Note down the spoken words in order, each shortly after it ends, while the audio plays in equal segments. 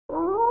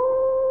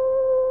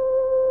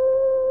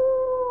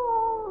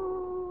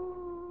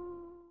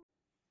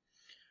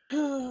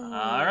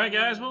Alright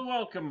guys, well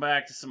welcome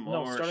back to some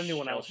more No, start a new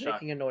one. I was Shellshock.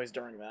 making a noise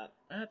during that.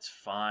 That's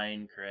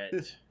fine,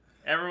 Crit.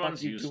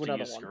 Everyone's you, used do to you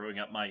another one. screwing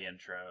up my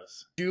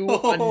intros. Do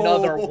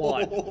another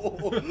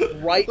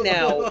one. Right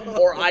now,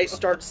 or I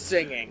start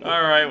singing.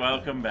 Alright,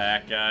 welcome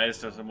back guys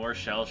to some more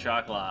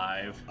Shellshock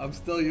Live. I'm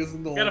still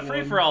using the Got a old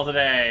free-for-all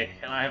today,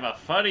 and I have a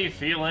funny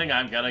feeling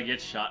I'm gonna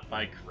get shot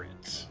by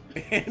Crit.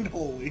 And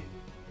Holy.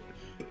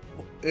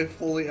 If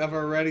Holy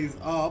ever ready's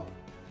up.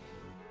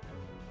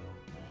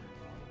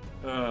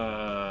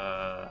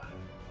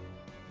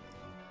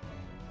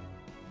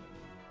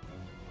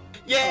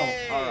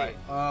 Yay! Oh, alright.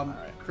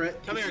 Alright.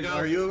 Crit, Come here, Ghost.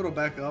 are you able to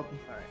back up?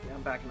 Alright, yeah,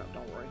 I'm backing up,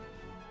 don't worry.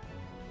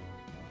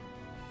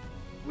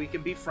 We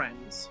can be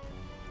friends.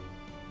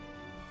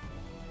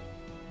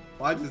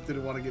 Well, I just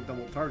didn't want to get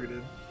double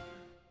targeted.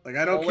 Like,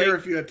 I don't Holy- care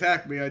if you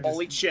attack me, I just...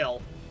 Holy,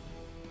 chill.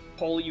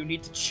 Holy, you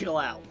need to chill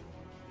out.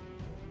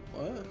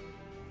 What?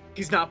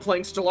 He's not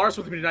playing Stellaris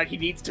with me tonight, he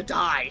needs to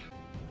die.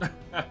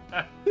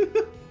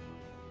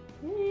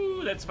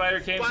 Ooh, that spider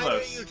came Spider,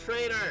 close. you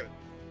traitor!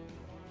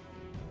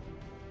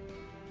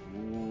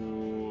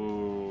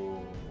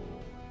 Ooh.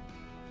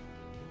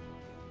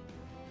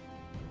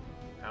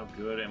 How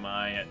good am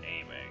I at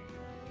aiming?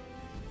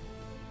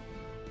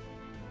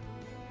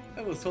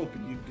 I was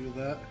hoping you'd do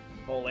that.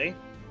 Holy.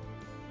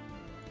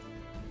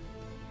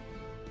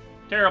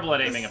 Terrible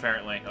at aiming,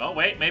 apparently. Oh,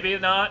 wait, maybe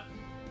not.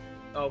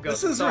 Oh,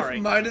 Ghost, This is sorry.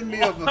 reminding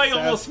me of I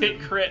almost Assassin.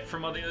 hit Crit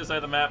from on the other side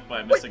of the map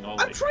by missing Holy.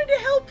 I'm trying to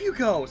help you,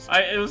 Ghost!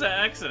 It was an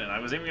accident. I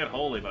was aiming at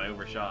Holy, but I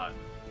overshot.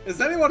 Is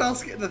anyone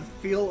else getting the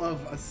feel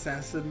of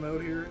Assassin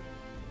mode here?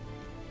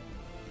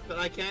 But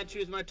I can't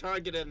choose my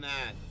target in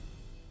that.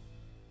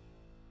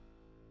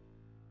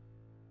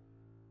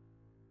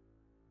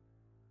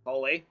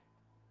 Holy.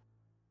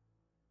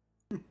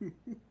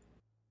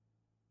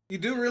 You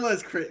do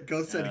realize Crit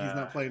Ghost said he's Uh.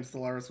 not playing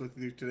Stellaris with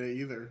you today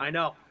either. I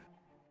know.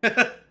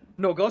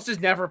 No, Ghost is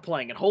never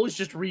playing it. Holy's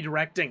just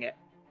redirecting it.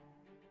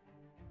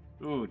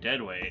 Ooh,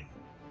 dead weight.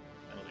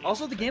 That'll be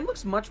Also, the game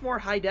looks much more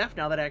high def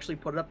now that I actually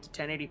put it up to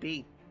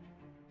 1080p.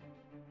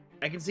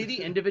 I can see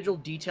the individual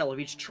detail of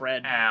each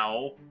tread.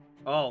 Ow.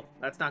 Oh,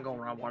 that's not going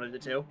where I wanted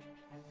it to.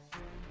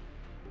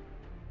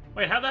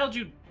 Wait, how the hell did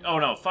you... Oh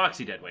no,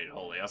 Foxy dead weighted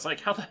Holy. I was like,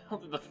 how the hell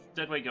did the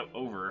dead weight go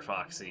over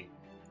Foxy?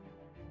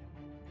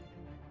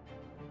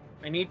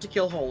 I need to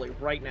kill Holy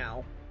right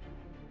now.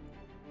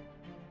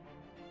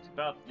 It's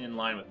about in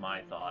line with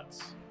my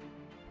thoughts.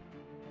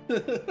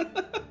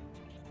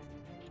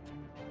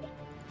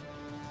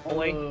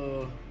 Holy,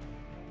 Uh,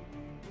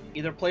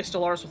 either play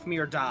Stellaris with me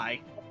or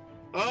die.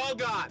 Oh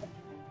god!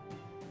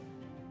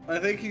 I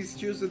think he's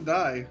choosing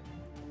die.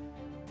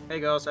 Hey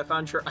Ghost, I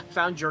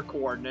found your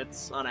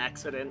coordinates on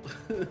accident.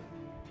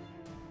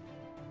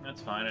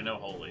 That's fine, I know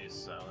Holy's,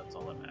 so that's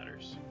all that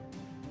matters.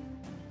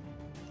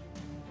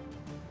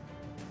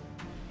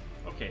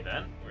 Okay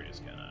then, we're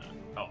just gonna...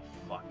 Oh,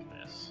 fuck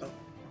this.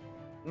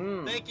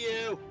 Thank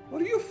you!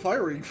 What are you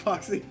firing,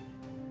 Foxy?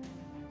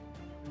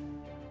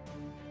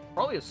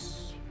 Probably a...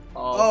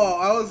 Oh,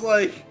 I was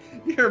like,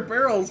 your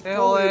barrel's Hey,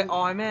 full. Holy.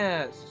 Oh, I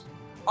missed.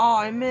 Oh,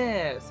 I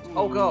missed.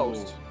 Oh, Ooh.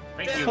 Ghost.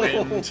 Thank you,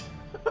 Damn. Wind.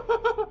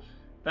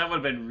 That would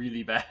have been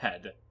really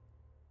bad.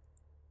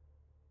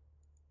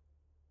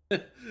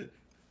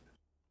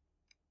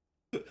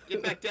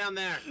 Get back down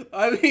there!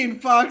 I mean,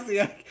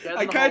 Foxy, I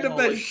the kind of hole,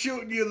 been Holy.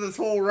 shooting you this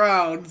whole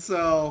round,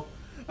 so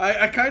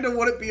I kind of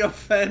wouldn't be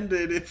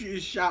offended if you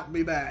shot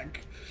me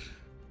back.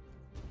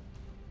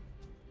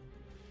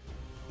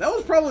 That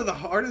was probably the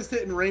hardest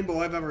hitting rainbow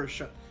I've ever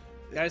shot.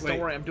 Guys, Wait, don't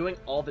worry. I'm doing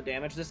all the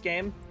damage this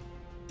game.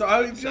 So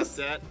I Just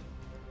that.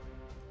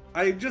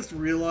 just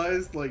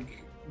realized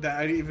like that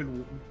I didn't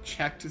even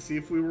check to see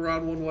if we were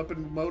on one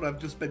weapon mode. I've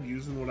just been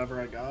using whatever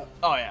I got.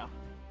 Oh, yeah.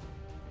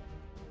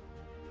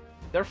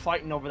 They're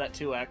fighting over that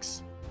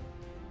 2x.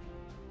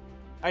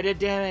 I did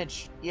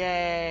damage.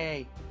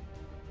 Yay.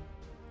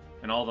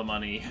 And all the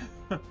money.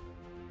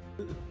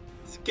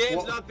 This game's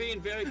What? not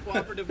being very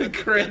cooperative with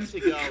the Crit, things to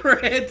go.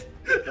 crit.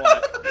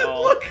 What?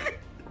 Oh. Look.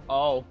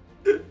 Oh.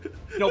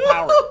 No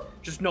power it.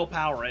 Just no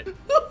power it.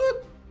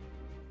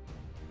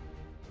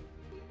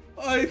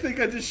 I think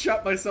I just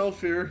shot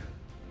myself here.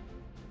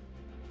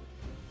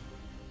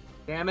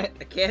 Damn it.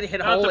 I can't hit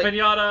Not the Holy.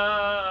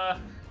 pinata!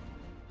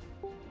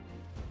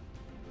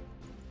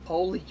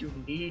 Holy, you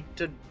need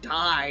to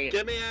die.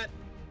 Give me it!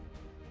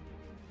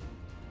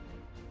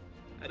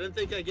 I didn't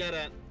think I get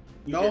it.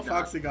 You No, did not.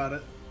 Foxy got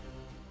it.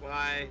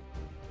 Why?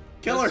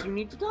 Kill Because her. You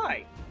need to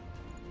die.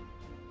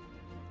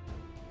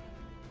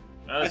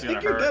 That I is gonna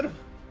think you're hurt. dead.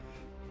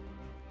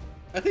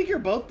 I think you're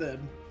both dead.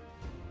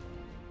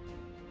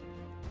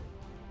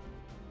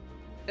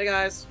 Hey,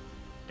 guys.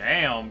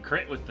 Damn,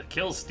 Crit with the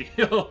kill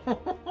steal.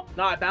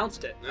 No, I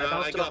bounced it. No,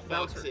 bounced I it got off the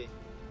bouncer. Foxy.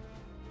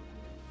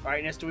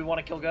 Alright, Nitz, do we want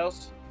to kill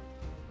Ghost?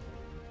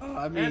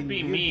 I mean, That'd be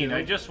you mean. do.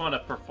 I just want to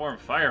perform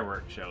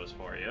fireworks shows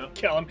for you.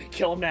 Kill him.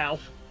 Kill him now.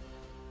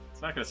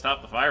 It's not gonna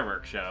stop the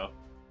fireworks show.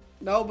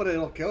 No, but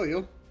it'll kill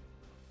you.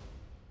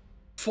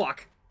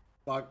 Fuck.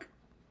 Fuck.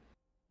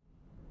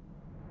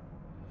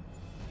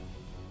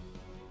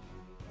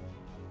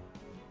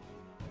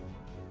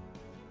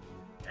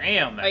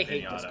 Damn, that I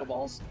hate pinata. disco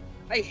balls.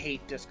 I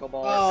hate disco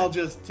balls. I'll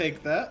just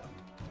take that.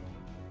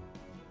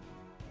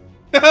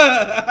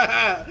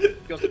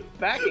 Goes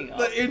backing up.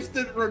 The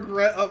instant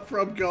regret up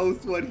from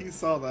Ghost when he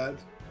saw that.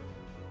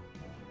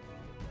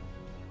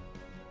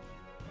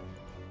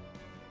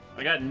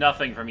 I got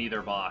nothing from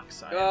either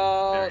box. I am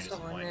Oh, very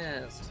someone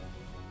disappointed. missed.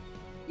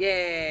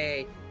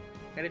 Yay!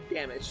 I did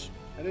damage.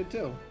 I did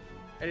too.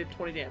 I did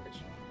 20 damage.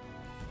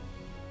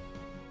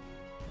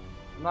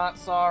 Not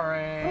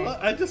sorry.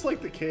 I just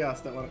like the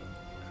chaos that want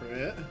to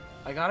crit.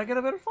 I gotta get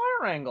a better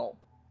fire angle.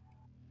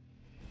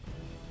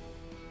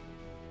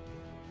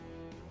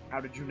 How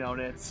did you know,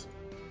 Nitz?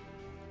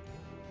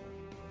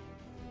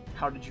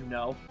 How did you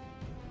know?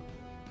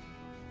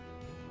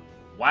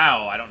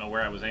 Wow, I don't know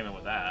where I was aiming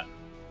with that.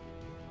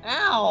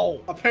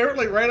 Ow!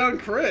 Apparently right on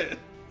crit.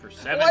 For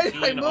Why did I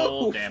 17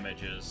 whole move?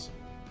 damages.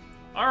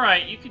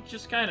 Alright, you could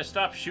just kind of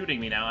stop shooting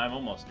me now. I'm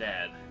almost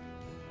dead.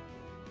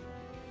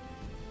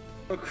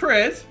 A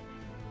crit?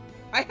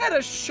 I had a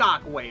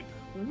shockwave.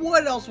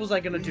 What else was I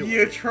gonna do?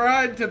 You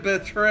tried to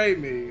betray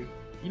me.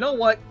 You know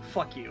what?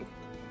 Fuck you.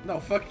 No,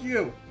 fuck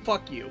you.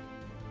 Fuck you.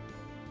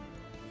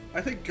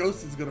 I think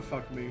Ghost is gonna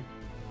fuck me.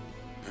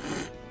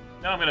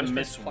 Now I'm gonna Just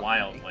miss fucking me.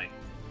 wildly.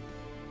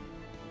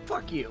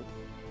 Fuck you.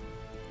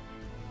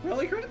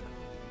 Really, crit?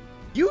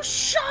 You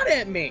shot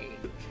at me!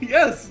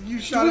 Yes, you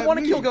shot Do we at want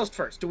to me. kill Ghost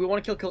first? Do we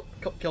want to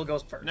kill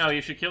Ghost first? No,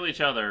 you should kill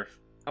each other.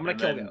 I'm gonna and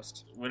kill then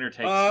Ghost. Winner takes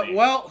me.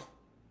 Well,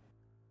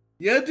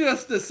 you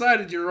just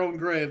decided your own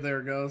grave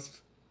there, Ghost.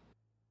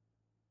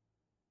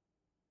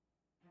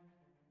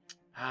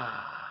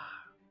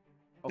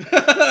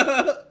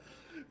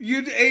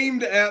 You'd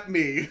aimed at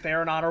me.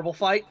 Fair and honorable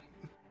fight.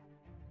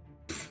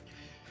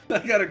 I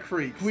got a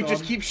creep. We so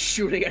just I'm- keep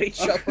shooting at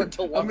each other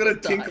until one I'm gonna of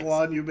us tinkle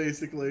dies. on you,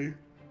 basically.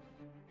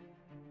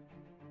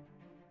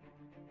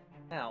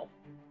 Ow.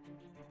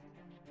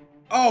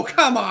 Oh,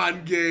 come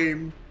on,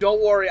 game.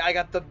 Don't worry, I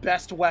got the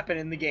best weapon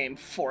in the game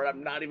for it.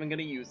 I'm not even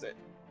gonna use it.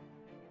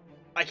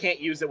 I can't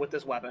use it with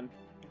this weapon.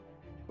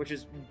 Which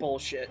is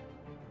bullshit.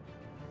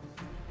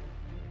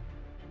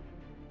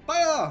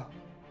 Fire!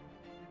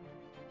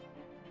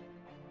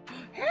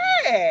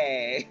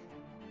 Hey!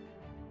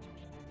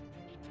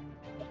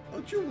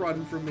 Don't you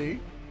run from me.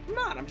 I'm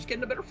not, I'm just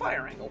getting a better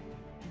fire angle.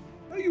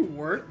 No, you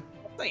weren't.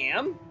 I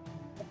am.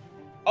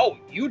 Oh,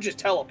 you just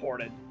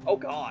teleported. Oh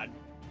god.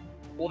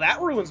 Well,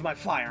 that ruins my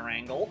fire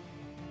angle.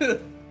 Yeah,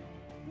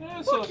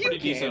 it's Fuck a you, pretty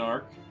decent game.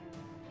 arc.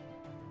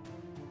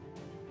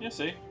 Yeah,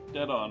 see?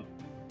 Dead on.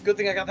 Good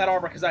thing I got that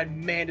armor, because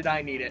man, did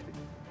I need it.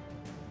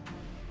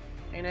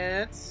 Hey,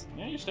 Nitz.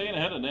 Yeah, you're staying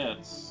ahead of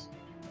Nitz.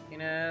 Hey,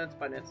 Nitz.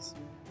 Bye, Nitz.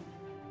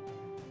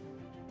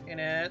 Hey,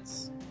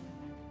 Nitz.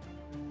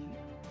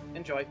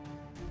 Enjoy.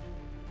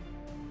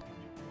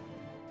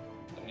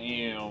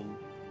 Damn.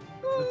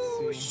 Let's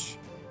Whoosh.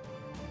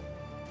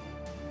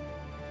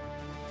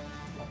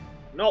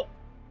 No.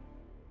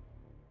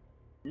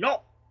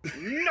 No. No.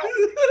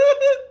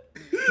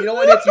 You know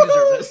what, Nitz? You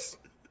deserve this.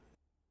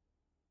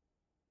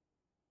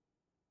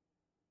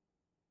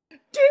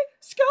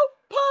 Disco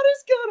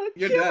Potter's gonna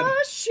You're kill dead.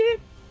 our shit.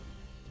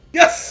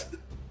 Yes!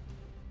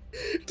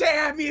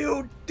 Damn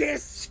you,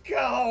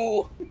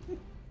 Disco!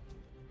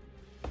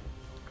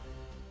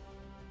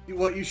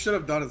 What you should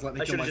have done is let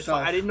me I kill should have just.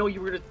 myself. I didn't know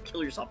you were gonna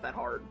kill yourself that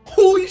hard.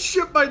 Holy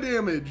shit, my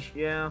damage!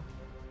 Yeah.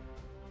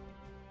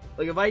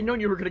 Like, if I had known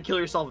you were gonna kill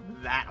yourself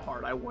that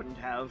hard, I wouldn't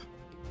have.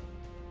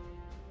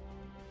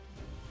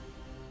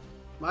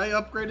 My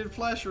upgraded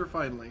flasher,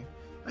 finally.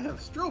 I have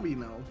Stroby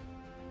now.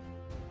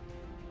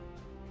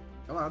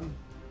 Come on.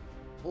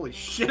 Holy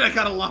shit, I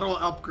got a lot of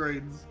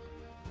upgrades.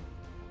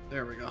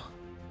 There we go.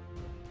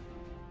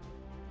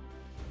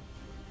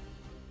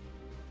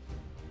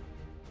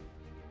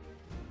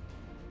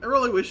 I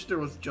really wish there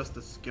was just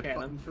a skip Cannon.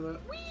 button for that.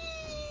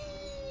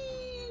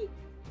 Whee!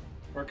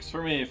 Works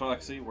for me,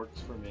 Foxy.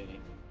 Works for me.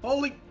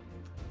 Holy...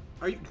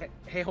 Are you...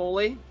 Hey,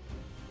 Holy,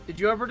 did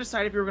you ever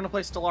decide if you were gonna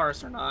play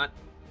Stellaris or not?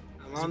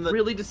 I'm 'Cause on it the.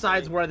 really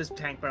decides where this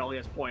tank barrel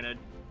gets pointed.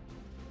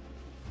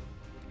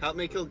 Help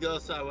me kill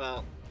Ghost, I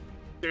will.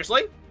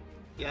 Seriously?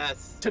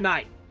 Yes.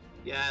 Tonight.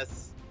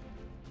 Yes.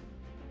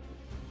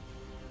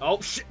 Oh,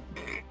 shit.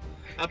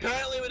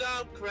 Apparently we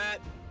don't,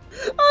 crit.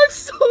 I'm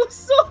so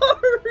sorry!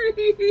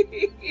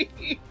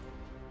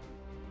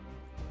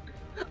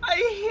 I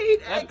hate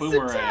That X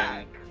boomerang.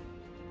 attack!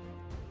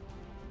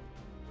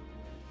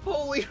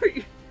 Holy,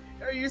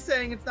 are you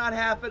saying it's not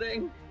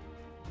happening?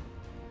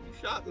 You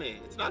shot me.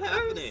 It's not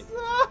happening.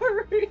 I'm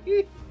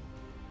sorry!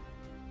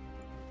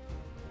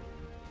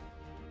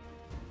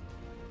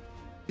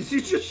 Did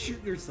you just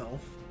shoot yourself?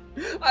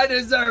 I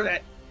deserve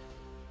it!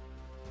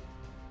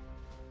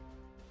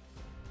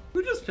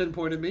 Who just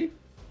pinpointed me?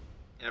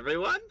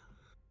 Everyone?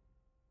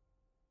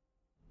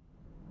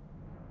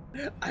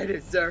 I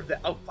deserve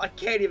that. Oh, I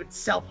can't even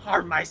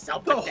self-harm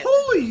myself The with this.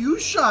 holy you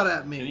shot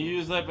at Can you me!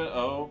 use that?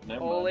 Oh, never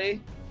mind.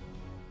 Holy.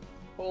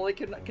 Holy,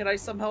 can I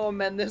somehow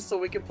amend this so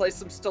we can play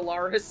some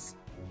Stellaris?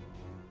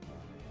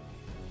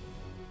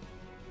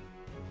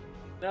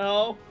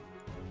 No?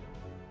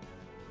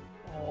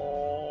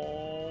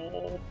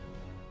 Oh.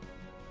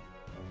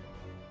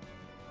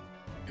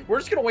 We're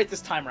just gonna wait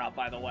this timer out,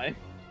 by the way.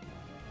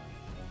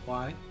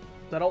 Why?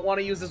 I don't want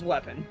to use this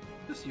weapon.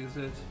 Just use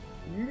it.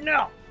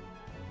 No!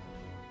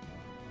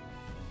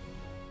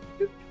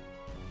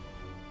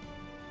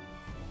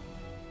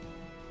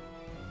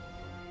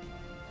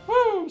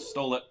 Woo!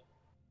 Stole it.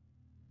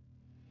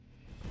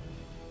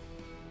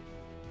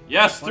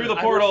 Yes, through the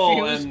I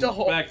portal, refuse and to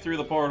hold- back through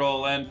the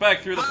portal, and back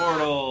through the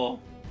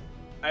portal.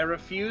 I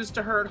refuse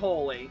to hurt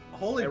Holy.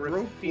 Holy I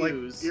broke like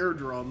refuse.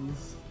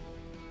 eardrums.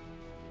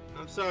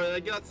 I'm sorry, I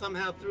got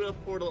somehow through a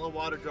portal a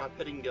water drop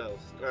hitting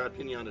Ghost, or a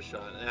Pinata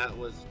shot. That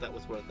was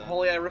worth that.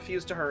 Holy, I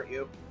refuse to hurt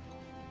you.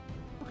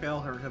 Okay, I'll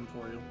hurt him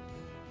for you.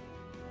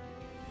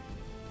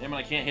 Damn it,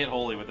 I can't hit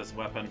Holy with this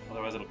weapon,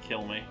 otherwise it'll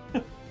kill me.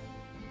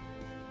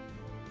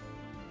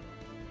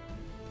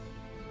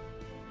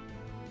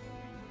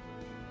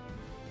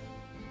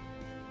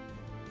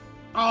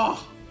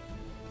 Oh!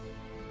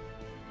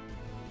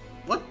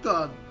 What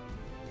the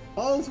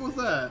balls was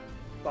that?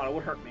 Thought it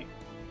would hurt me.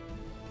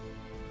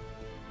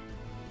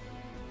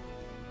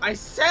 I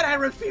said I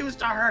refuse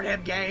to hurt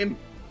him, game!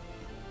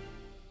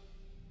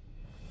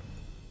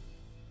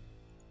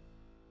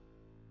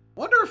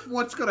 Wonder if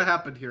what's gonna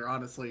happen here,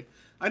 honestly.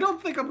 I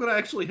don't think I'm gonna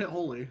actually hit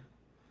Holy.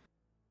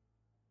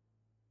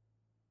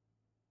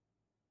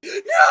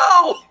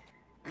 No!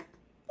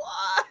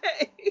 Why?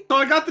 So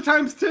I got the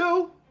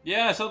 ×2?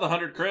 Yeah, I saw the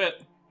 100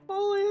 crit.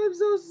 Holy, I'm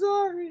so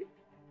sorry.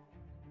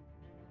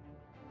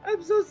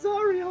 I'm so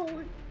sorry,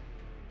 Holy.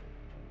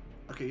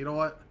 Okay, you know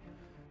what?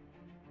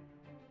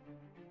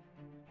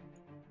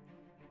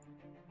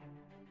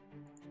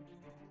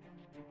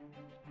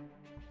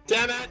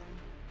 Damn it!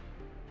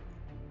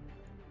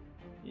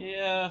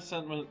 Yeah,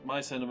 my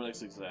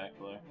sentiments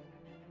exactly.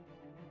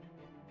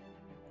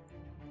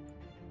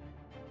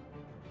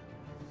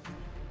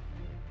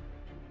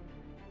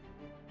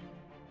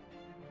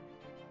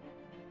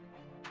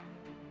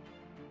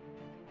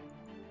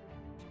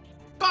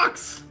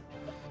 Fox!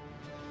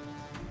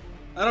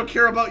 I don't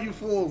care about you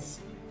fools.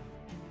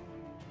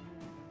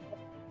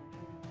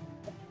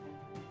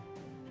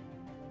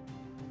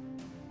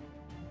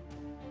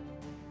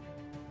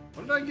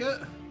 What did I get?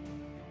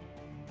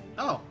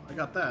 Oh, I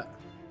got that.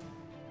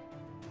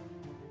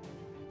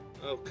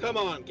 Oh, come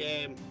on,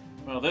 game.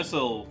 Well,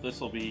 this'll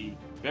be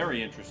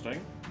very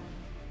interesting.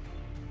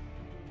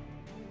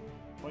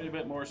 Quite a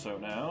bit more so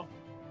now.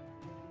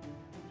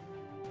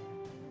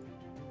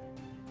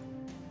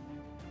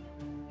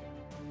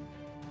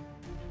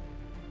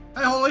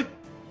 Hey, Holy!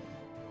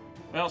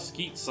 Well,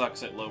 Skeet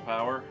sucks at low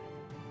power.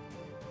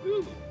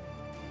 Ooh.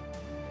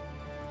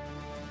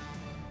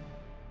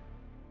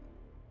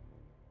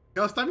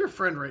 Ghost, I'm your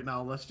friend right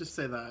now. Let's just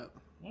say that.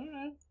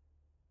 Alright.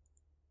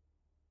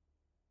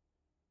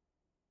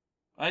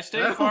 I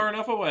stayed far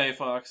enough away,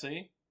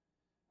 Foxy.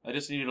 I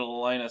just needed a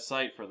line of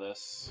sight for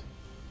this.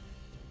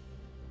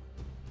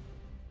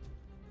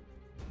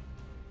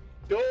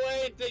 Go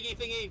away, Diggy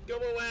Thingy! Go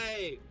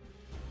away!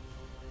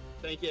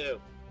 Thank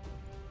you.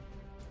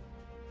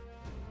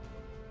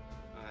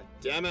 Ah,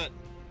 damn it.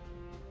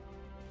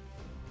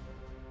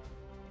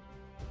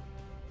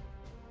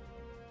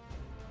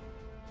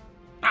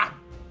 Ah!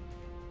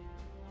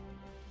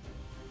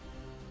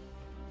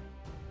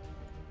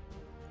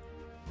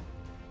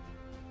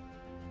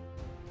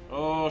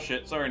 Oh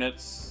shit, sorry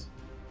Nitz.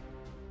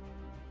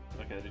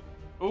 Okay,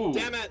 ooh!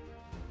 Damn it!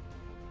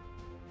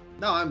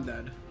 No, I'm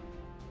dead.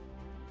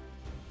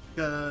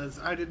 Because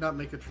I did not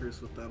make a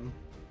truce with them.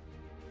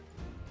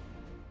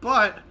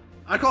 But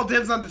I call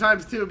dibs on the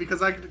 ×2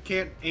 because I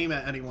can't aim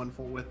at anyone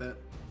with it.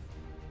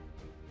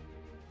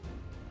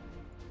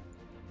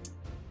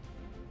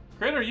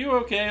 Crit, are you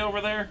okay over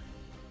there?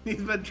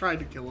 He's been trying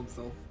to kill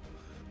himself.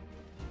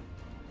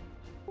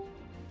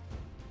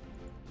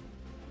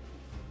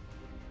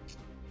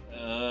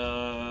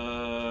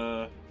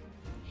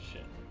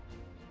 Shit.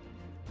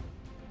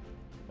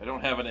 I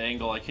don't have an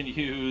angle I can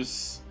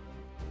use.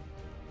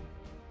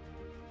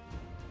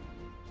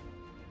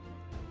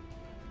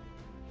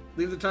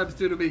 Leave the ×2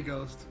 to me,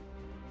 Ghost.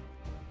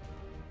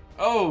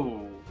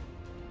 Oh!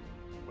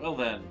 Well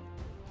then.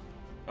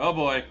 Oh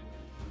boy.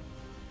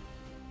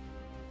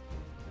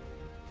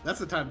 That's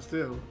the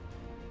 ×2.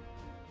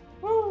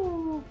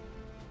 Woo!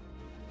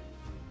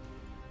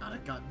 God, I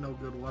got no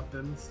good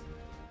weapons.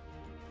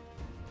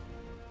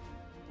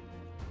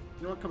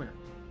 You know what? Come here.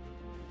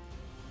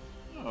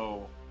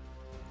 Oh.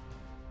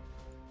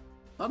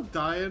 I'm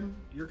dying.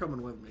 You're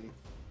coming with me.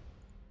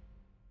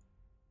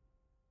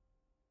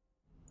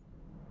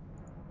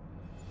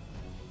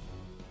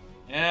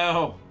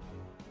 Ow!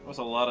 That was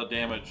a lot of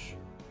damage.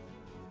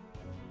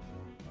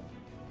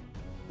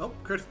 Oh,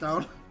 crit's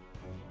down.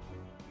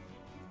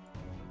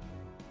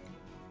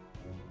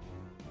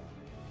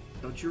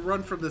 Don't you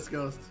run from this,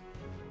 Ghost.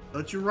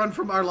 Don't you run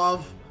from our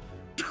love.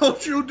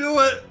 Don't you do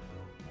it!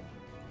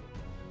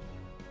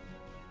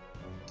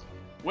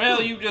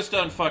 Well, you just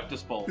unfucked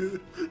us both. This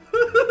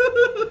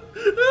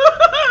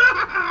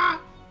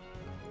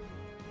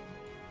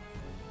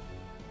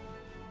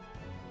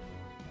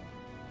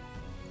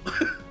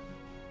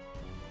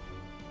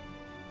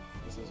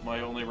is my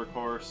only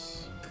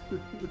recourse. There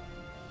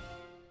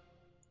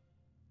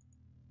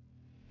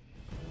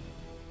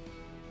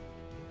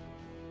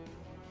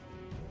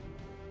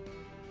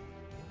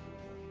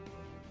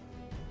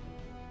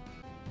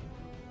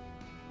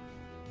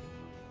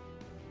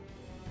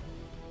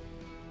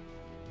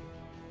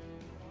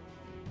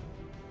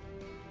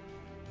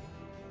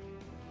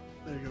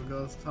you go,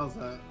 Ghost. How's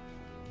that?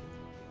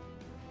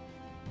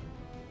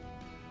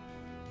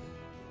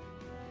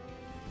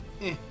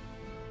 Eh.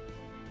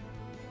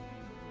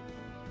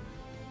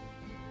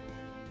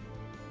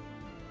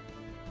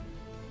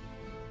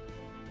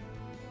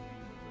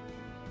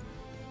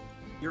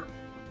 You're...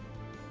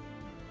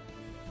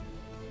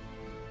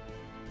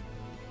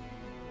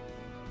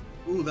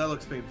 Ooh, that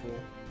looks painful.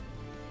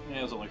 Yeah,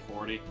 it was only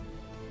 40.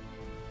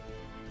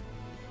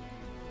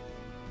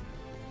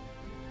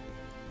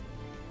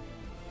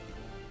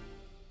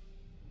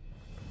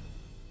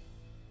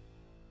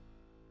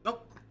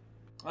 Nope.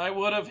 I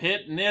would have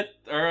hit Nitz,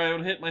 or I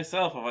would have hit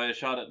myself if I had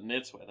shot at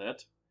Nitz with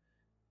it.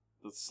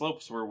 The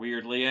slopes were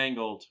weirdly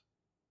angled.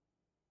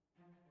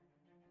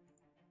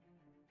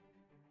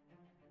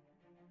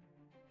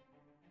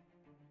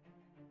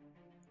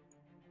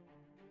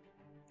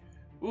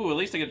 Ooh, at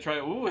least I get to try.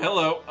 Ooh,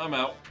 hello, I'm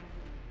out.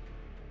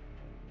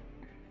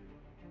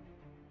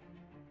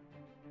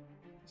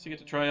 So you get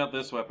to try out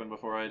this weapon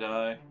before I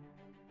die.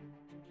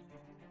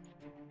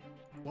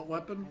 What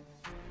weapon?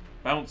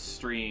 Bounce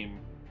stream.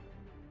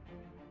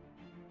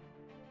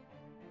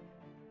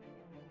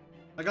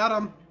 I got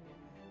him.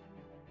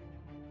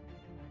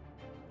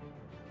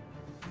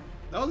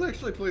 That was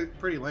actually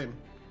pretty lame.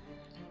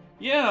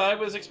 Yeah, I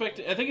was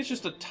expecting. I think it's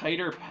just a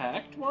tighter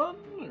packed one,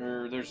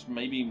 or there's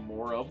maybe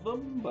more of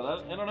them,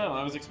 but I don't know.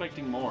 I was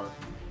expecting more.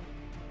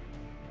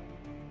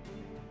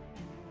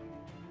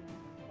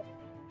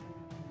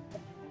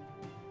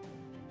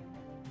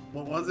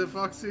 What was it,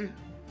 Foxy?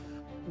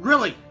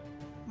 Really?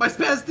 My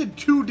spaz did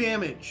 2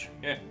 damage.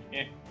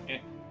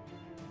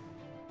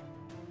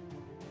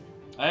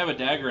 I have a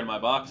dagger in my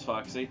box,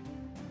 Foxy.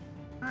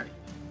 Alright.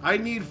 I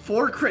need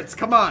 4 crits.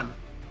 Come on.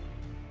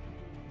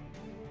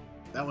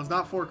 That was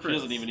not 4 crits. She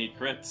doesn't even need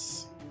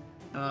crits.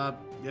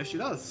 Yes, she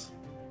does.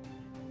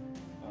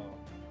 Oh.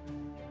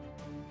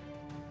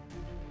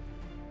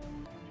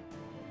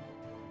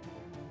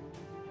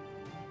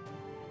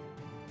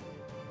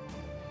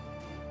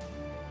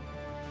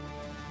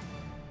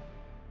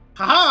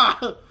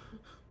 Haha!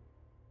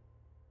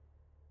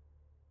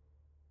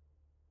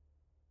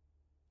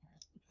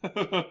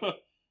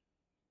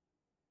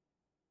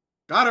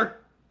 Got her.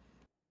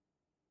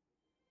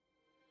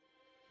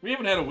 We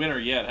haven't had a winner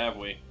yet, have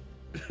we?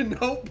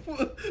 Nope.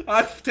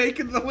 I've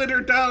taken the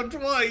winner down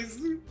twice.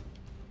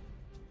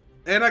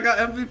 And I got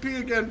MVP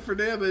again for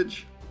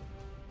damage.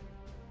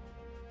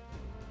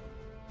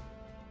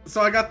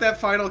 So I got that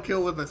final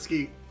kill with a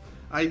skeet.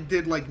 I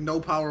did like no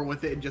power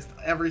with it and just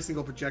every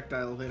single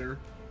projectile hit her.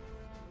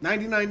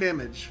 99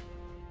 damage.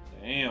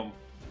 Damn.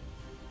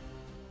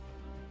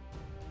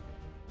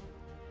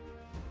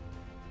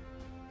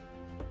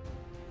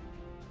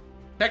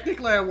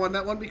 Technically I won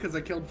that one because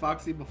I killed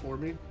Foxy before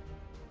me.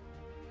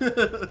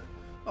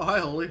 Oh, hi,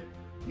 Holy.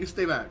 You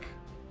stay back.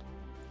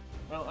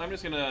 Well, I'm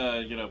just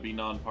gonna, be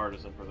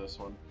non-partisan for this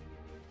one.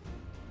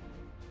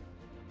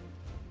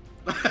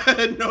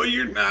 No,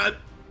 you're not.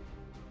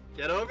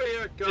 Get over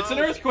here, go. It's an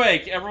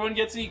earthquake! Everyone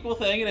gets an equal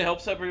thing, and it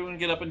helps everyone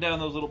get up and down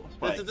those little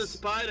spikes. This is a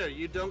spider.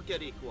 You don't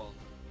get equal.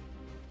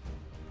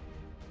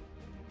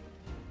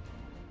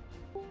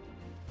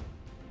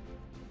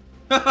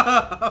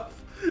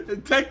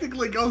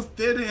 Technically, Ghost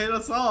did hit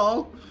us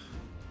all.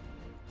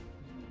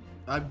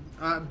 But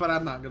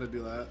I'm not gonna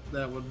do that.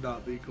 That would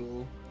not be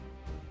cool.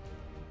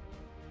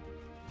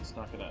 It's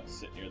not gonna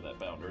sit near that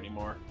bounder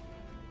anymore.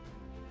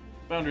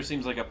 Bounder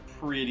seems like a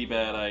pretty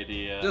bad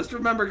idea. Just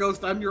remember,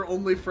 Ghost, I'm your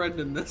only friend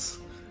in this.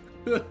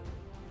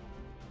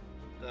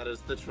 That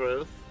is the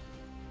truth.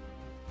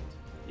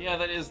 Yeah,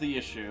 that is the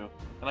issue.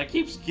 And it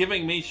keeps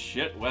giving me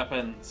shit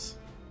weapons.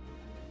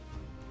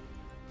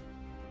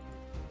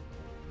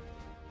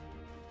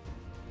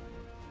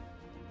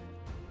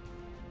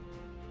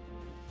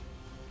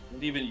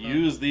 And even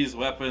use these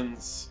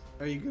weapons.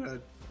 Are you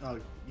gonna... Oh,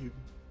 you...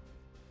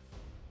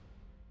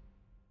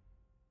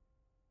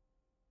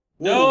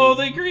 No, Whoa.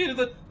 they created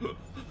the...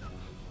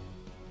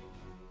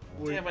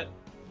 Wait. Damn it.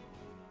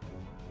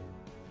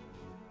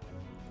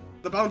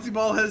 The bouncy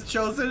ball has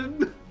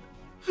chosen...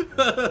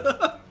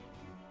 How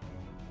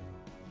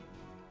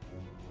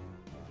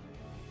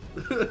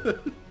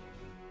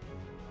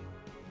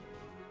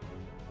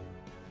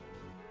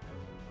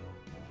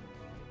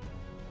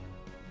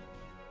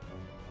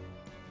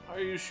are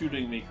you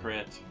shooting me,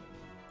 Crit?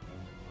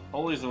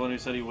 Holy's the one who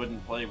said he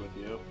wouldn't play with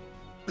you.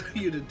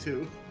 You did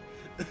too.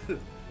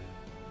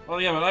 Well,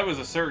 yeah, but I was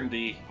a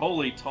certainty.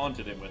 Holy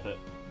taunted him with it.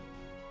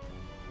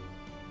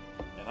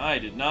 And I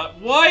did not.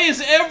 Why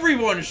is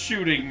everyone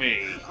shooting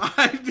me?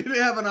 I didn't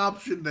have an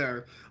option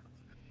there.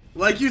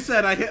 Like you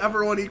said, I hit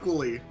everyone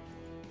equally.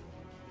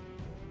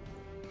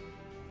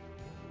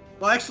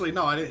 Well, actually,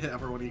 no, I didn't hit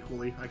everyone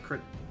equally. I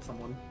crit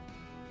someone.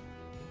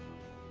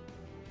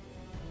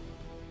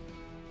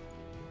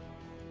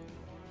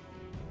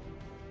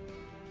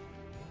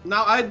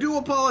 Now, I do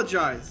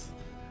apologize.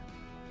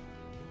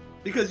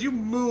 Because you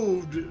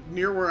moved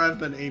near where I've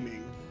been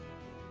aiming.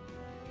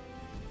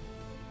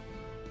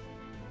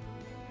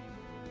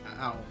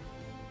 Ow.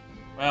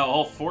 Wow,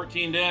 all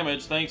 14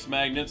 damage. Thanks,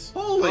 Magnets.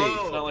 Holy!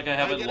 Oh. It's not like I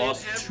haven't get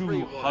lost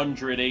everyone.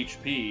 200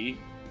 HP.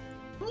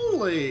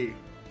 Holy!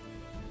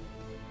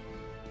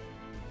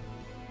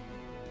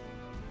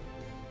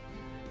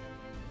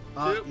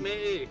 Shoot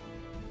me!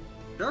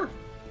 Sure.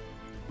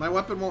 My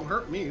weapon won't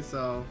hurt me,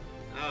 so...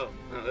 Oh,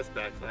 this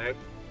backfired.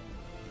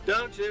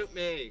 Don't shoot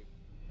me!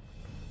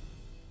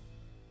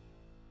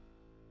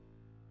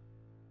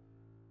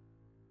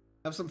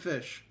 Have some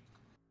fish.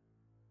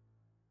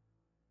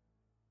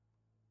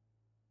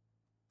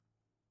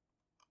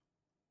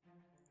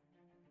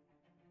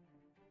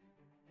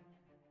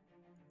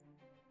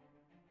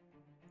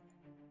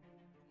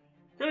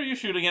 What are you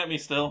shooting at me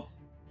still?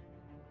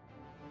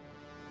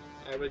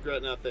 I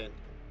regret nothing.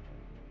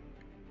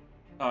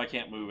 Oh, I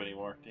can't move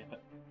anymore. Damn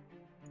it.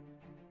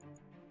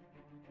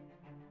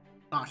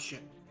 Ah,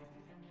 shit.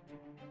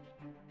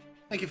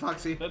 Thank you,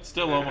 Foxy. That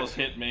still almost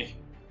hit me.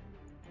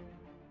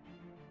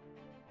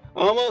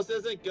 Almost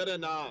isn't good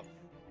enough.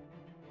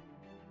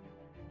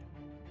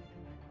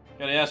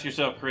 Gotta ask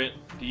yourself, Crit,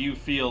 do you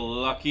feel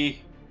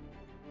lucky?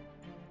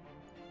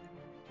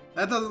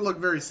 That doesn't look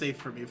very safe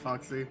for me,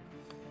 Foxy.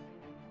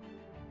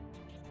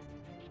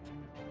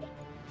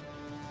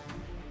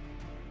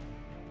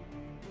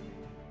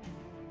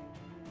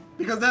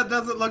 Because that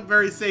doesn't look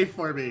very safe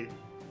for me.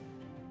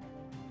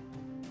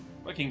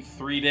 Fucking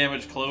 3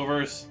 damage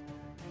clovers.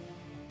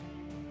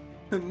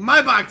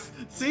 My box!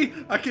 See?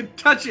 I can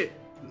touch it!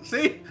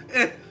 See?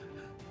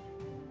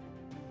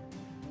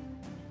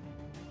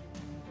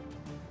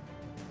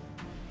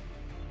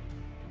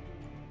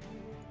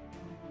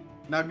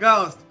 Now,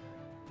 Ghost.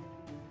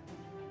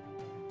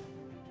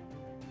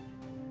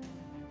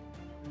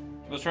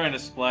 I was trying to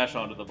splash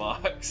onto the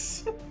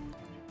box.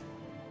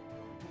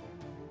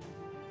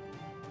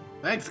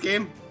 Thanks,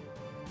 game.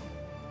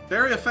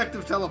 Very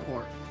effective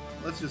teleport.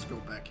 Let's just go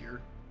back here.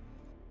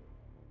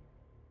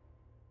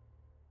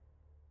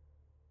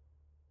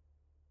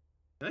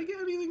 Did I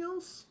get anything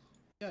else?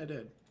 Yeah, I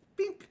did.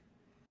 Bink.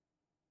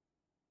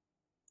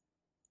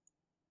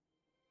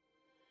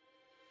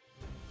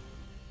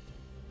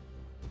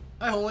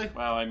 Hi, Holy.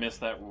 Wow, I missed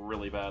that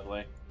really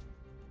badly.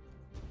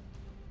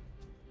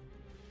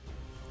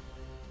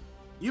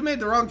 You made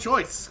the wrong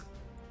choice.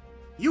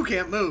 You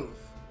can't move.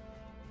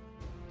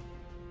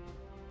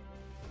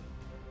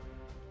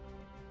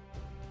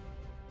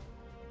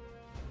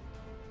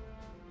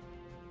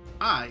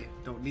 I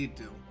don't need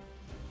to.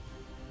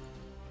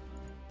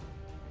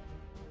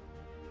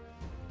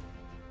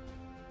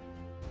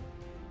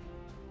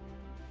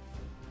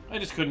 I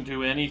just couldn't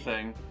do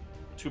anything.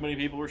 Too many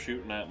people were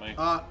shooting at me.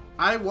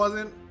 I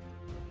wasn't.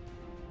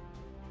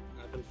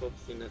 I've been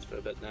focusing this for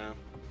a bit now.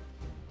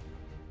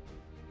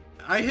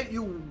 I hit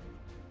you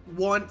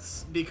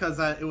once because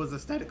it was a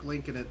static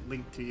link and it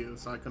linked to you,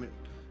 so I couldn't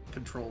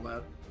control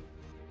that.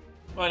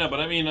 Well, I know, but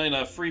I mean, in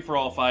a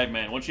free-for-all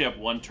 5-man, once you have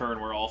one turn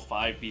where all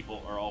 5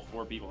 people or all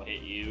 4 people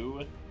hit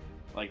you,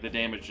 like, the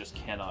damage just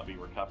cannot be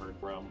recovered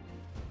from.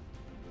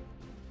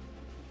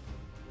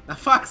 Now,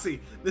 Foxy,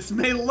 this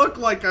may look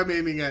like I'm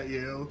aiming at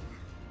you.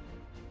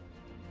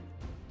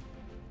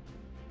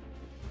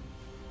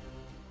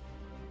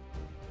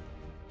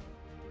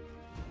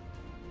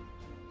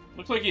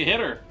 Looks like you hit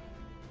her.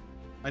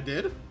 I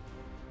did?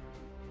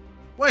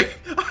 Wait,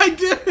 I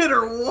did hit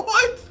her,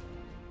 what?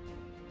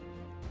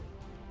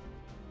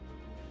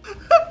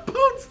 I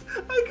bounced!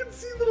 I can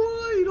see the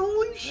line,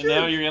 holy shit! And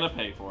now you're gonna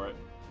pay for it.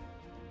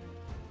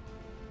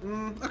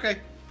 Okay.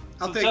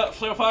 I'll take...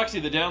 So, Foxy,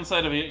 the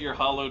downside of your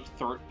hollow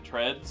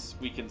treads,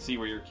 we can see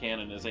where your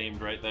cannon is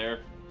aimed right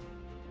there.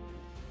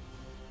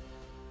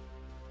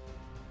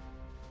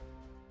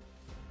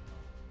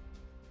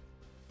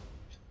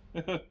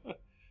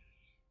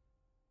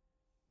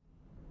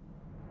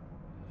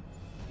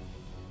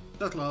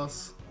 So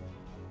close.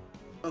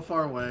 So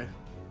far away.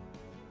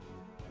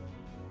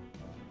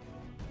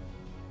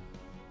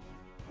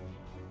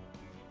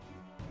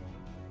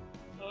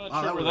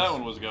 Not sure where that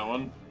one was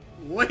going.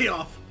 Way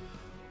off.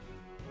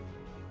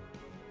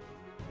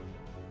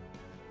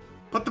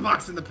 Put the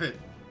box in the pit.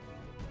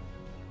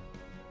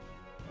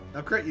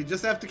 Now, Crit, you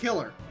just have to kill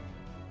her.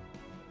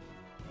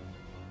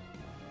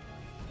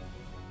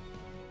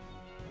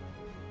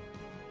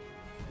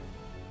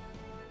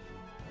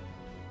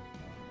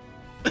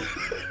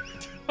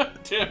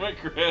 Damn it,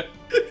 Crit.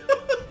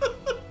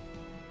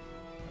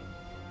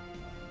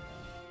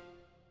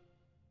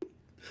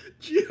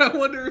 Gee, I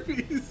wonder if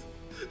he's...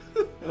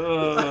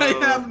 I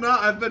have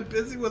not. I've been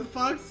busy with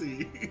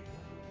Foxy.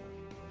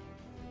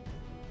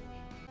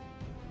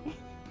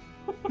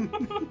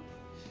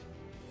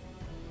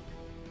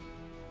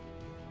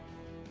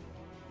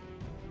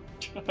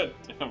 God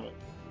damn it.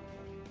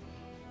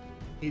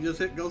 He just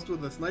hit Ghost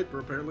with a sniper,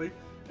 apparently.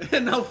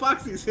 And now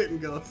Foxy's hitting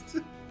Ghost.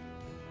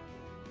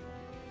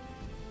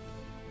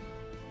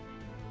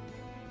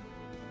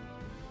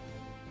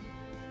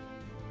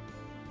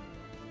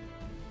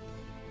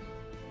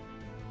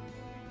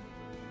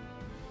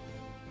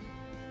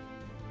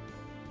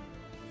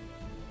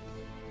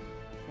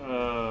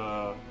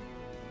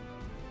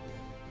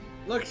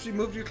 look, she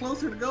moved you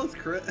closer to Ghost,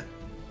 crit.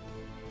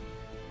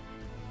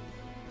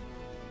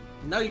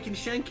 Now you can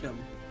shank him.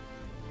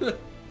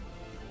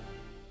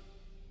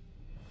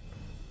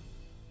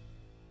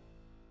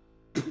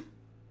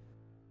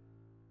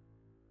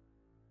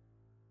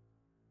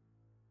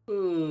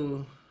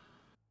 Ooh.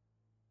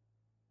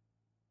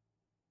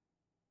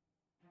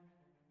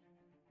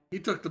 He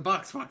took the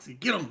box, Foxy.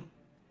 Get him!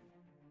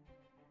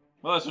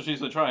 Well, that's what she's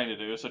been trying to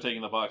do, so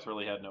taking the box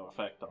really had no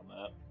effect on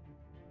that.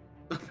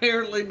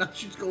 Apparently, now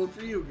she's going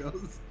for you,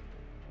 Ghost.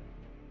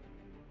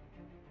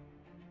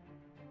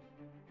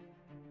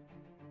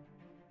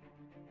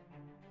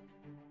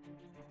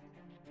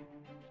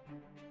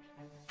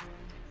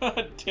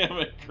 Damn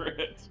it,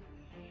 crit.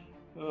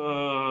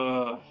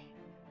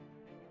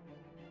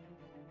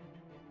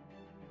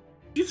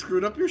 You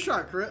screwed up your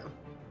shot, crit.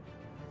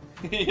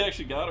 He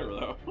actually got her,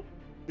 though.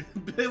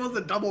 It was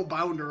a double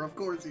bounder, of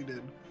course he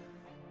did.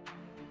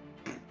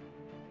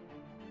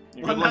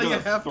 You Well, could now look you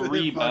at have the to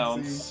 3 hit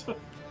Foxy. bounce.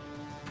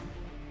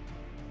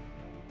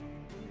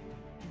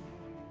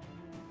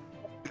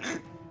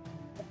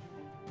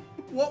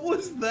 What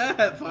was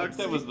that, Foxy?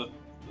 That was the,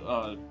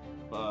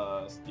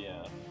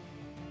 yeah.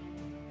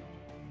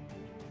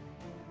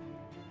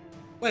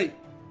 Wait.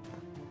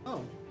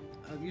 Oh.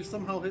 You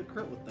somehow hit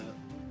crit with that.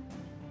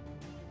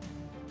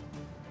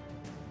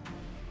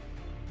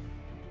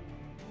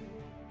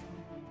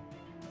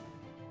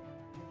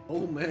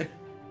 Oh, man.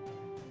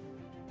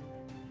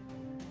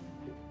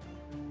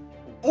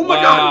 Oh,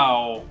 my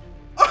God!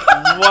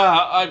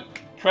 Wow.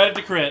 Credit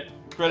to crit.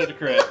 Credit to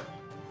crit.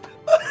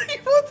 He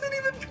wasn't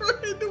even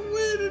trying to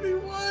win, and he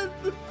won!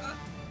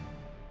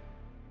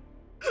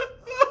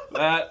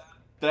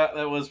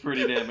 That was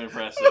pretty damn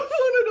impressive. I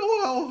want to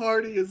know how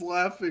hard he is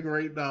laughing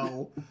right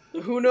now.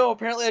 Who knows?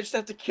 Apparently I just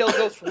have to kill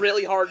Ghost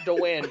really hard to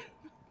win.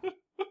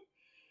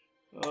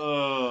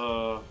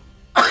 Alright,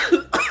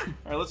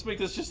 let's make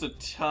this just a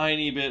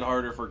tiny bit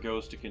harder for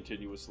Ghost to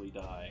continuously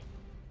die.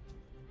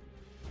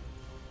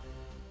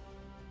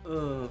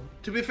 To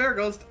be fair,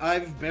 Ghost,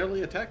 I've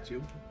barely attacked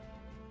you.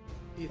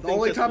 You The think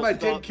only this time will I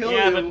did stop- kill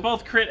Yeah, you... but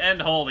both crit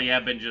and holy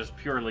have been just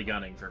purely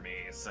gunning for me,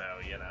 so,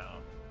 you know.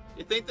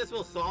 You think this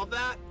will solve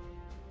that?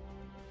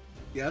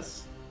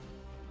 Yes.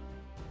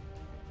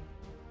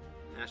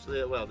 Actually,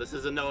 it will. This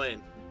is a no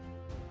aim.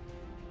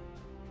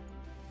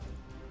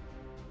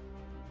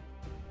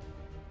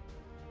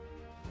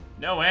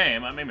 No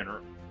aim, I'm aiming...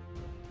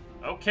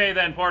 Okay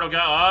then, portal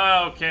gun.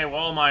 Oh, okay,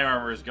 well, my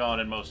armor is gone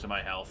and most of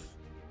my health.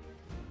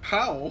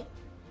 How?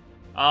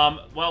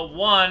 Well,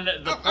 one,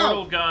 the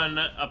portal gun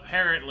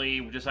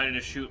apparently decided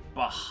to shoot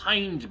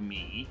behind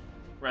me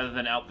rather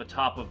than out the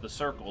top of the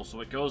circle,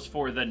 so it goes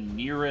for the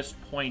nearest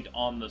point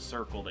on the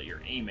circle that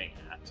you're aiming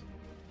at.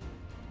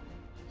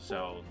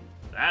 So,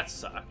 that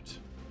sucked.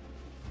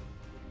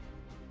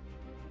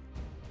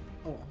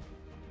 Oh.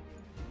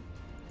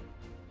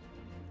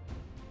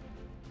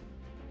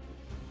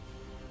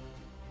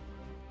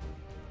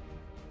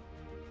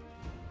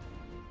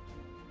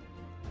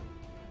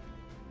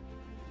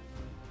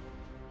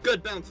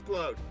 Good bounce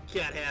explode.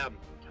 Can't have.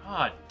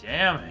 God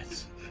damn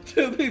it.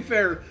 To be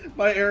fair,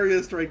 my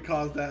area strike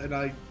caused that, and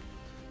I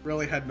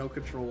really had no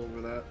control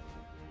over that.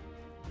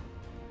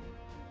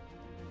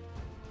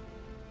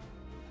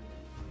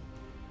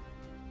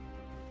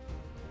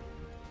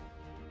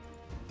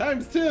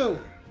 ×2!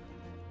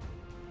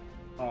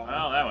 Oh.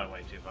 Well, that went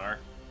way too far.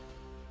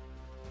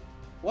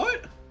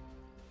 What?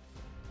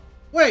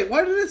 Wait,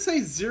 why did it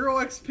say 0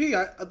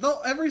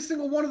 XP? Every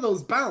single one of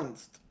those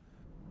bounced.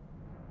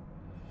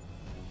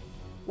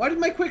 Why did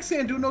my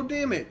quicksand do no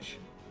damage?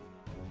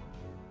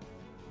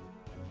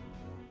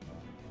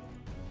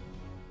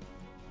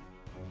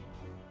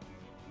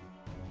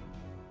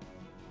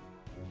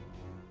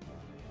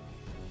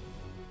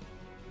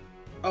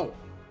 Oh.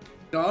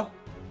 Duh.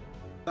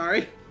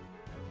 Sorry.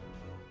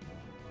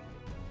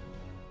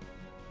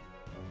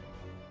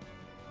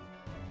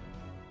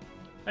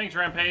 Thanks,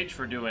 Rampage,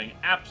 for doing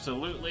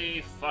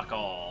absolutely fuck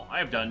all. I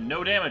have done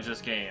no damage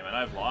this game, and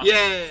I've lost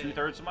Yay!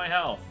 2/3 of my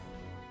health.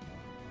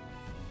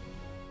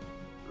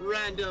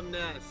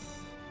 Randomness.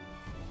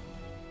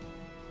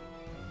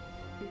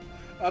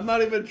 I'm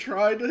not even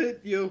trying to hit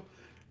you.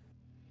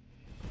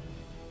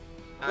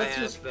 Let's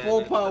just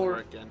full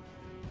power.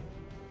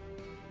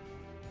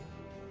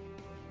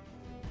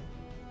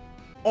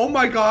 Oh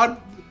my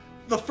god!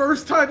 The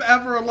first time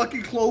ever a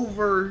Lucky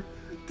Clover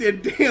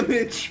did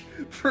damage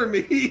for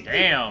me.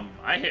 Damn,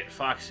 I hit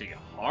Foxy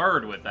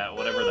hard with that,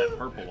 whatever that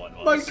purple one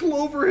was. My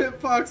Clover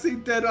hit Foxy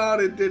dead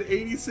on and did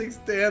 86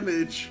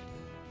 damage.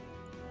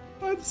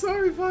 I'm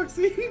sorry,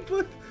 Foxy,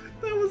 but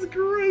that was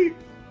great.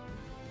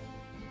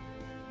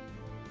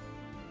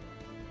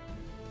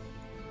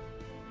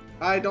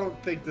 I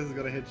don't think this is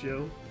gonna hit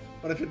you,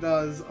 but if it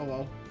does, oh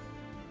well.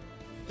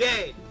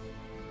 Yay!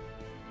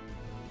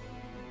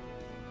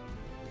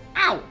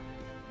 Ow!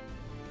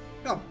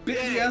 Got bit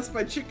in the Yay. ass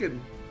by chicken.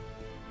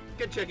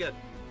 Good chicken.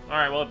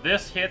 Alright, well, if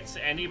this hits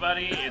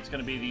anybody, it's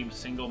going to be the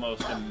single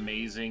most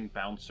amazing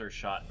bouncer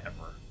shot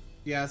ever.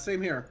 Yeah,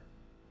 same here.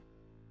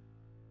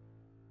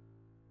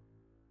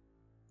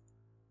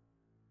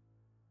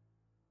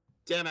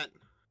 Damn it.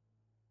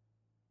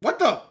 What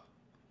the?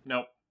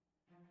 Nope.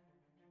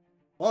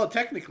 Well, it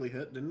technically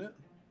hit, didn't it?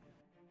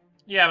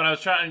 Yeah, but I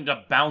was trying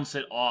to bounce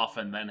it off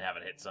and then have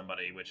it hit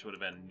somebody, which would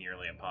have been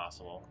nearly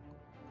impossible.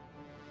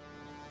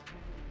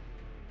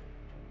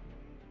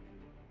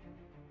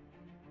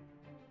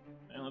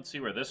 And let's see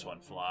where this one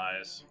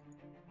flies.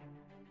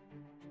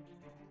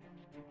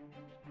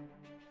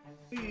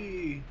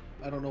 Eee.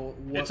 I don't know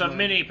what. It's a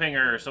mini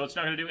pinger, so it's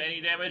not going to do any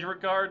damage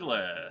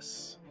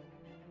regardless.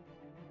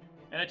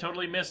 And I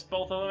totally missed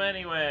both of them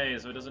anyway,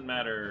 so it doesn't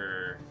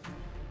matter.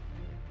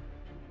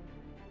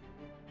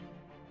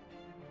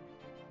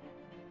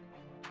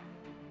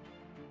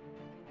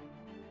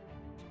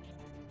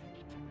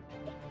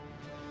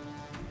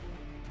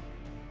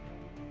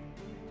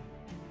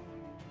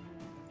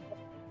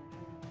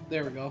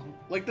 There we go.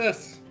 Like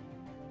this.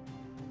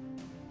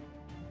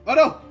 Oh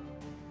no!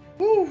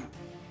 Woo!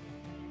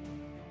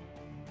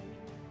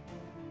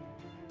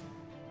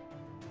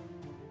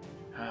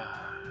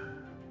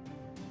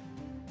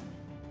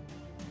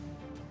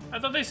 I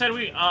thought they said oh,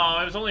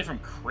 it was only from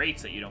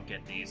crates that you don't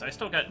get these. I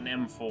still got an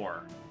M4.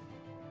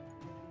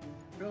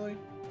 Really?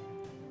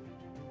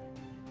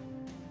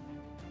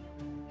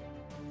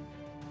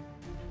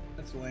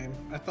 That's lame.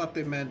 I thought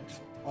they meant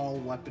all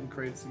weapon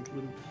crates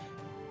included.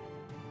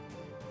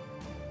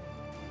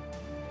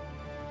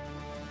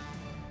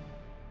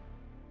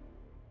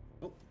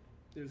 Oh,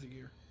 there's a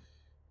gear.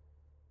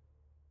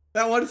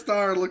 That one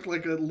star looked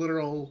like a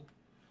literal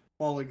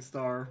falling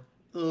star.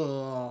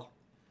 Ugh.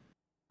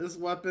 This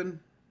weapon.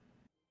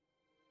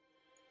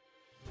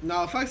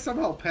 Now, if I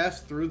somehow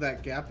pass through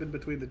that gap in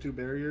between the two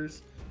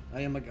barriers, I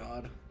am a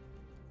god.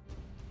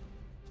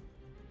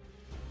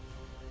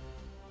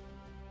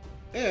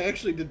 Yeah, I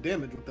actually did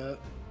damage with that.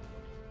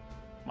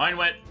 Mine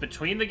went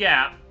between the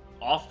gap,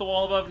 off the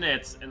wall above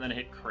Nitz, and then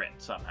hit crit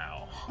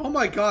somehow. Oh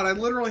my god, I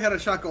literally had a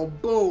shot go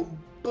boom,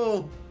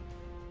 boom.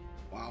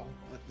 Wow.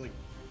 Like,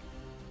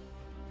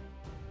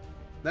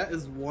 that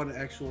is one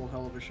actual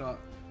hell of a shot.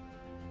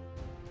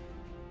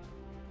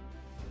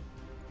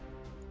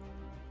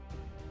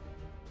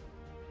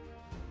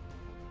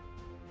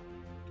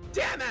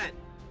 Damn it!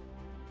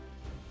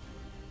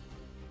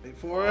 Wait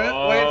for it,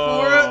 wait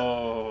for it!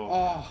 Oh.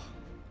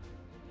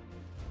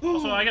 Oh.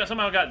 Also, I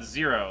somehow got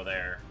 0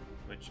 there,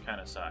 which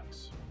kind of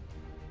sucks.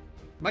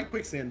 My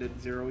quicksand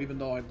did 0, even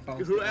though I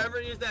bounced.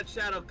 Whoever used that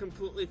shadow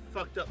completely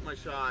fucked up my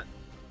shot.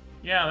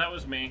 Yeah, that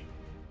was me.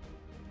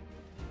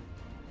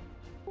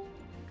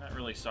 Not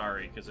really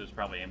sorry, because it was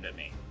probably aimed at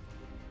me.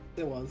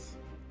 It was.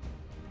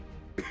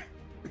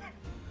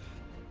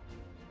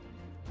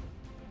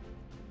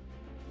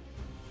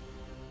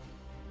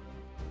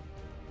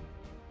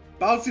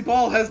 Bouncy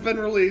ball has been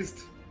released.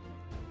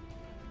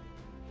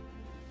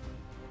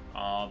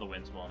 Oh, the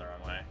wind's blowing the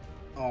wrong way.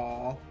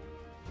 Aw.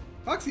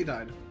 Foxy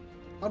died.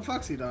 How'd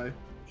Foxy die?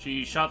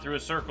 She shot through a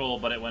circle,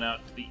 but it went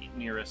out to the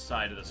nearest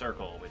side of the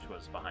circle, which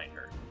was behind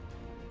her.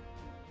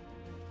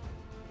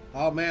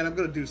 Oh man, I'm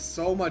gonna do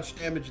so much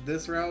damage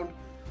this round.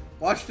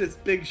 Watch this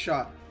big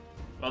shot.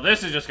 Well,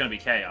 this is just going to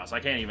be chaos. I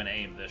can't even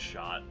aim this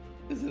shot.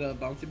 Is it a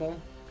bouncy ball?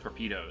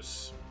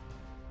 Torpedoes.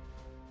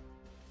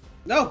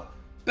 No!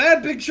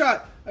 Bad big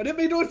shot! I didn't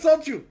mean to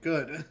insult you!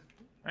 Good.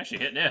 Actually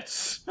hit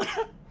Nitz.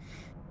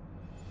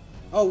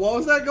 Oh, what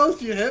was that,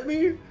 Ghost? You hit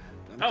me?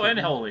 Oh, and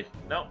Holy.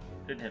 Nope,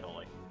 didn't hit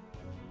Holy.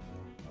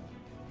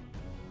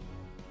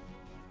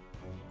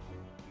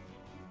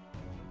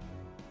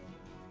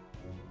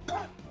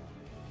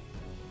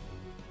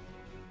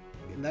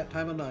 In that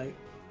time of night.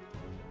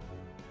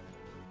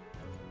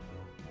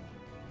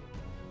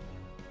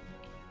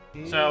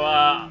 So,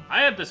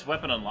 I had this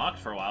weapon unlocked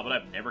for a while, but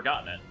I've never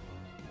gotten it.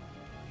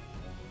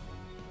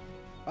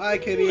 Bye,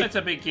 kitty. Ooh, that's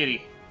a big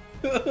kitty.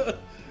 So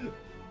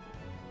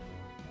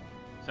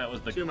that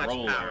was the Too much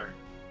growler. power.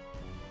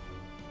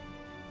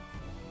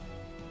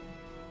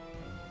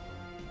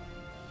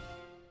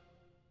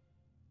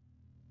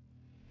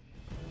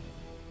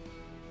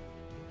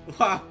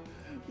 Wow.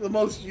 The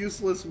most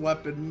useless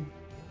weapon.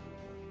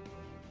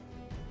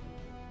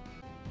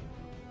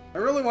 I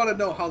really want to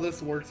know how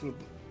this works with...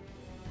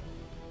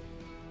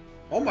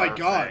 Oh my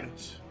god.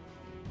 Perfect.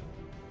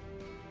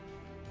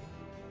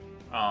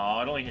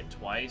 Oh, it only hit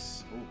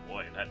twice. Oh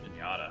boy, that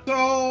pinata.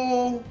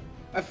 So,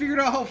 I figured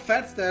out how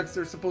fat stacks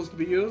are supposed to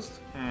be used.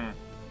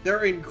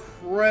 They're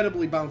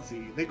incredibly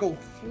bouncy. They go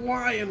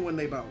flying when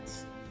they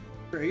bounce.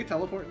 Are you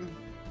teleporting?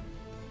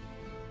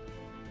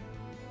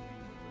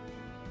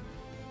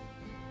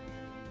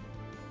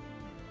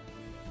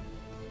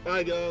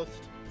 Bye, Ghost.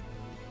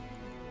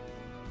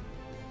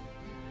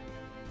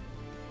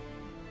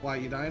 Why,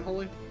 you dying,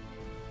 Holy?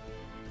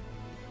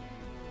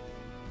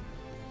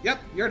 Yep,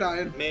 you're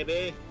dying.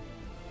 Maybe.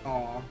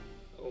 Aw.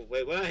 Oh,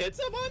 wait, when I hit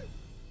someone?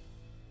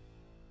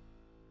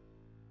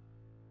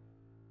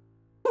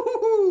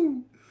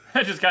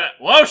 I just got it.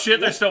 Whoa, shit,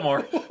 there's still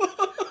more.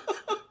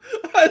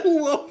 I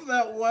love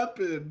that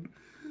weapon.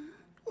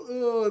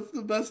 Oh, it's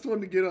the best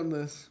one to get on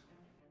this.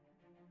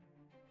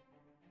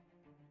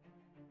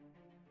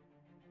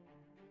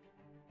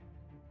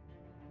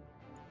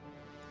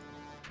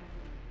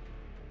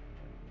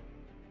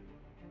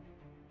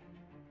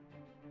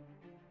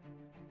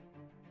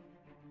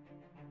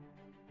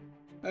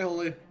 Hi,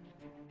 Holy.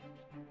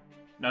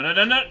 No, no,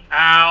 no, no!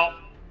 Ow!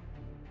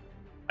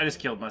 I just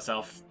killed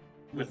myself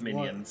with With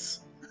minions.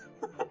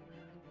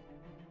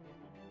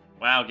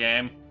 Wow,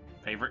 game.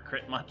 Favorite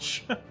crit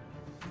much?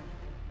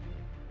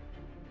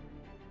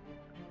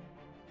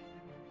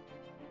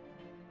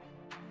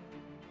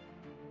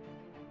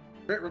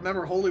 Great,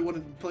 remember, Holy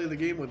wouldn't play the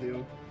game with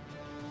you.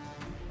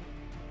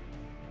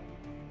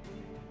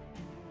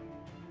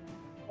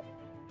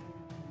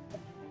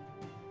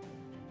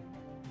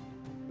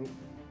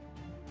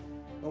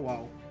 Oh,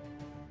 wow.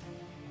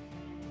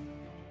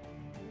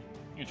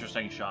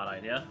 Interesting shot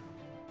idea.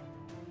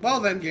 Well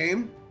then,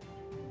 game.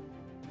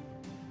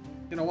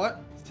 You know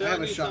what? I Tell have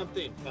a me shot.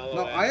 something, fellow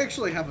No, X. I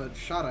actually have a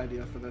shot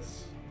idea for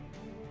this.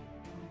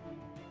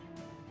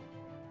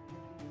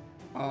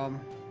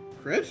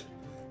 Crit?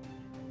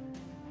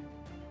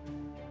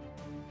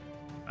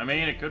 I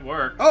mean, it could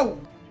work. Oh!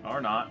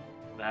 Or not.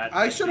 That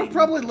I should have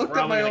probably looked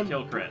at my gonna own...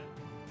 kill crit.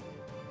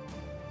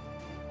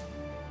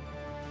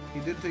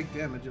 He did take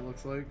damage, it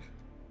looks like.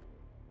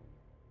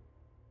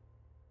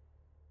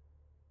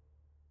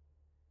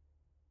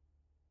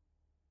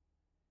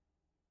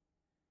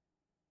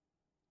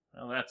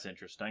 Well, that's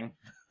interesting.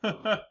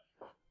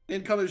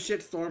 Incoming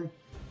shitstorm.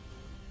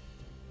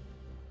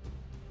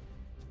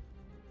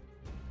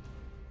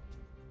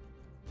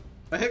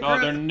 I hit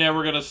God, they're crit.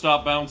 never gonna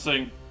stop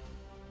bouncing.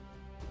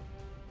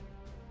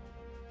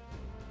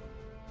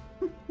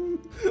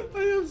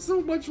 I have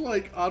so much,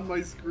 like, on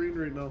my screen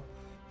right now.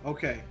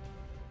 Okay.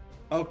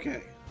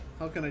 Okay.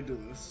 How can I do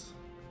this?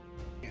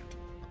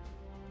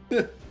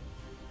 Can't.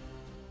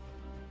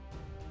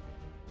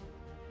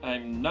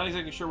 I'm not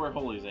exactly sure where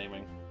Holy's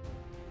aiming.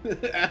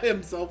 At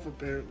himself,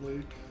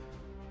 apparently.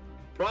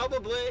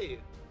 Probably.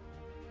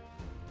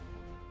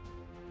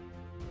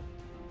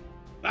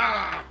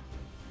 Ah!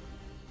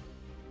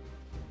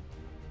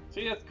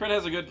 See, Crit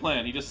has a good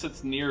plan. He just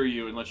sits near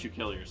you and lets you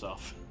kill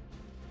yourself.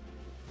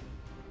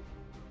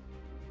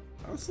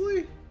 Honestly,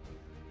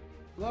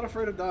 I'm not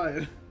afraid of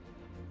dying.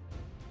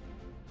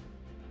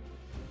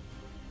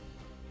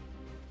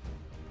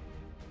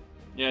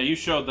 Yeah, you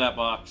showed that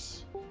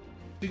box.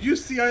 Did you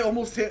see I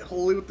almost hit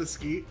Holy with the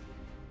skeet?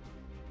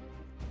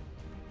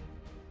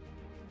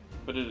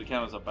 But did it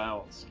count as a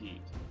bounce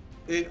skeet?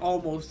 It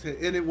almost hit,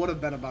 and it would have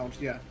been a bounce,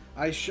 yeah.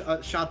 I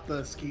shot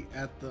the skeet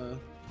at the...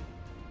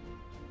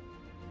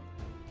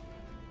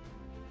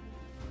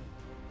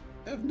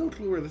 I have no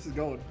clue where this is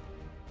going.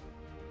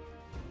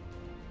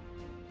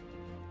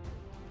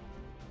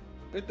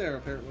 Right there,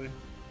 apparently.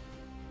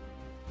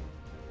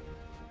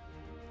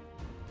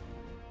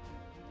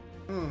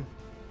 Hmm.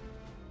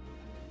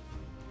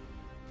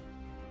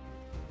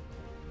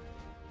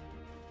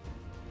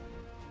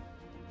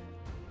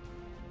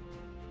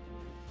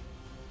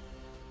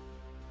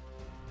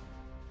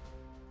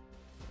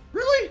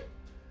 Really?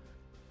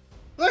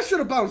 That should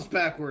have bounced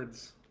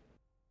backwards.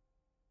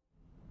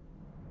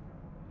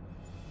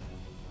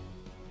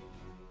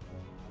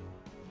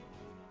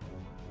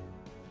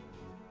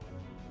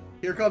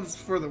 Here comes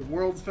for the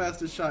world's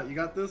fastest shot. You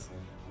got this?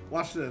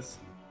 Watch this.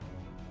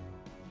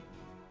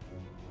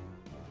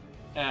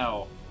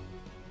 Ow.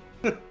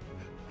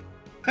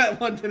 That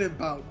one didn't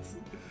bounce.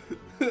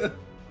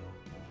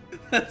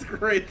 That's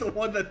great. The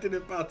one that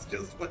didn't bounce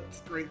just went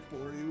straight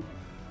for you.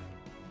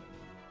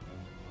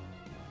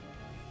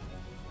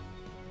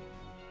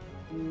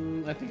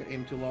 I think I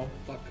aimed too low.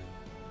 Fuck.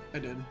 I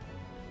did. Do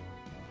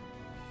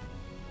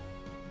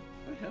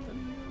I have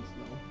anything else?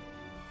 No.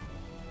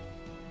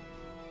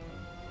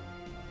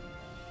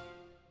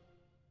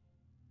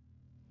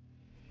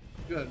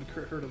 Good.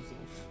 Kurt hurt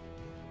himself.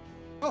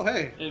 Oh,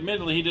 hey.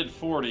 Admittedly, he did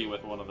 40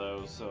 with one of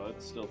those, so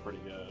that's still pretty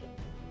good.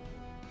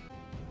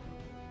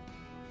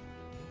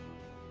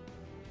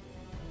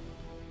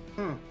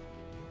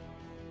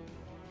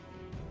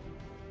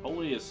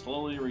 Holy is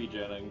slowly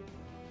regenning.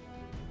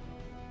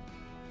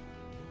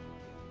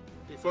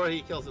 Before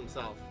he kills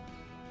himself.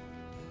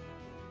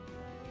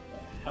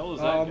 Hell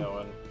is that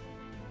going?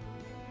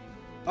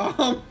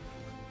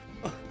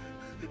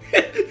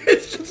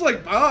 It's just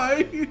like,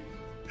 bye.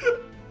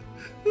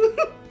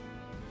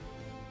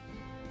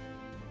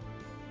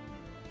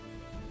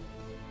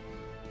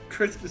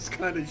 Chris is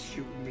kind of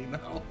shooting me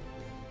now.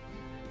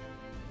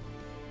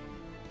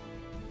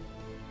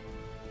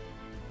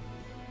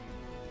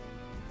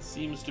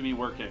 Seems to be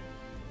working.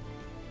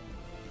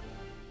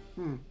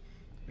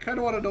 I kind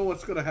of want to know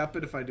what's going to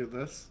happen if I do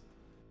this.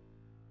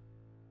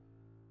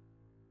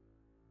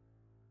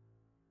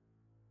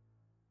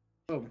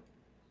 Boom.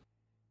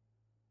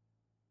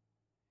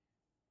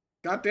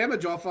 Got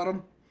damage off on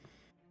him.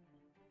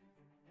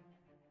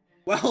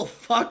 Well,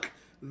 fuck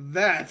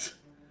that.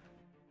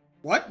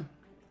 What?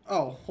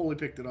 Oh, Holy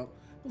picked it up.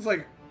 I was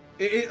like,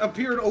 it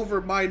appeared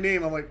over my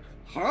name. I'm like,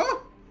 huh?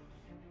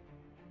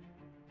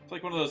 It's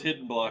like one of those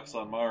hidden blocks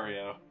on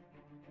Mario.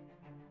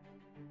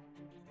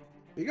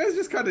 You guys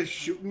just kind of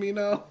shooting me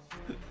now?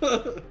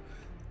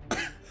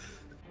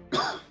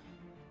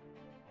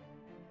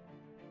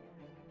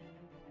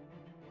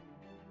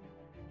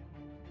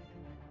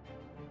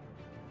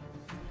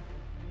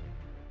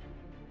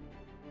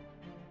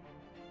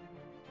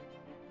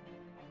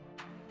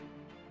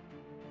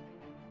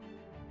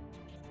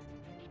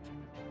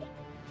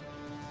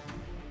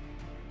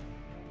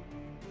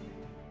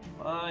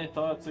 My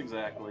thoughts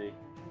exactly.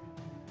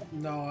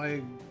 No,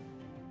 I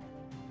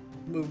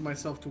moved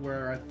myself to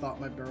where I thought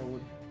my barrel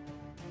would.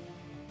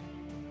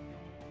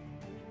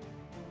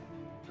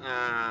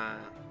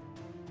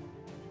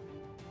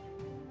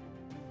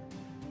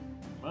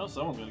 Well,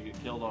 someone's gonna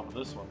get killed off of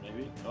this one,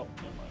 maybe. Oh,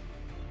 never mind.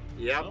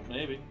 Yep. Oh,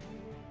 maybe.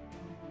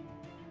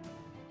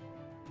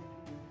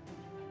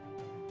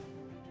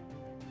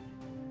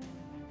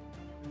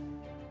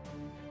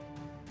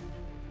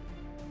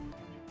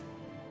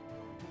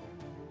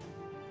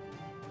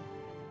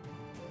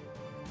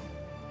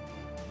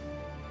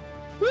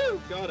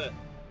 Woo! Got it.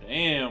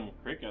 Damn,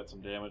 Crit got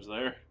some damage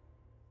there.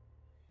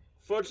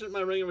 Fortunate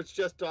my ringer was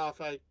just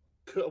off. I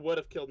would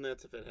have killed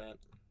Nitz if it had.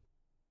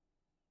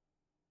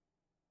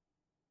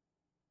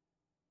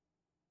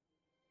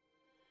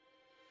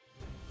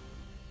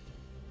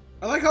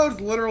 I like how it's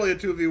literally a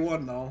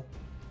 2v1 though.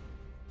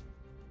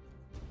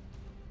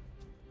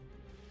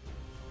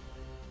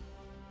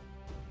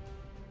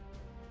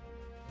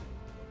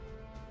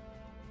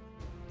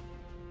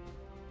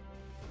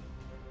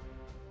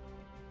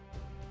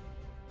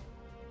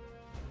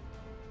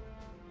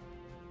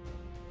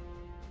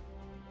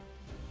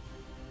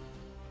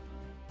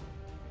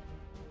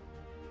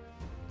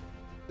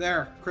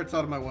 There, Crit's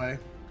out of my way.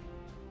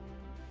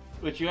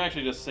 But you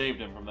actually just saved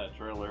him from that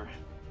driller.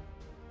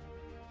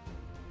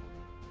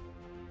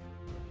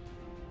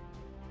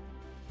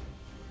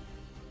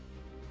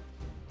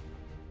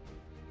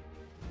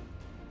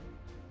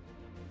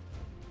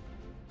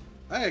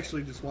 I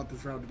actually just want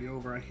this round to be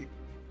over. I hate.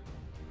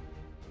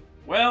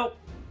 Well,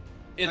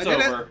 it's I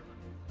did over. it.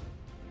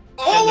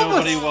 All And of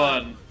nobody us.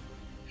 won.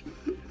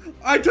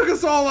 I took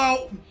us all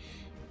out.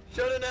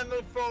 Shouldn't have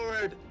moved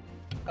forward.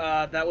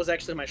 That was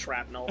actually my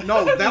shrapnel.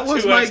 No, that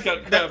was 2X my.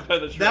 got grabbed by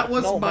the That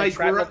was No, my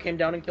shrapnel gra- came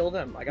down and killed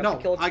him. I got No,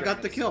 the kill I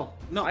got the experience. kill.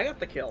 No, I got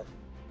the kill.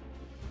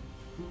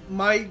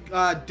 my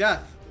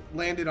death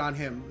landed on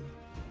him.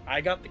 I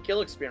got the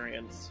kill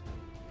experience.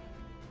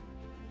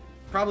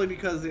 Probably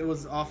because it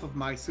was off of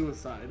my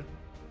suicide.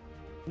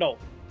 No,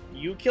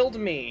 you killed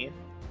me.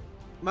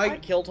 I My,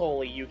 killed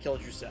Holy. You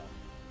killed yourself.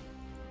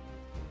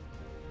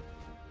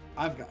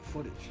 I've got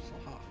footage,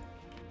 so ha.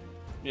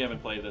 We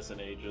haven't played this in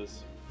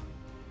ages.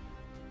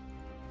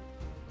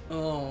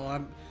 Oh,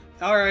 I'm.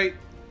 All right,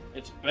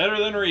 It's better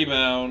than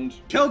Rebound.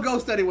 kill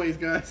Ghost anyways,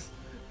 guys.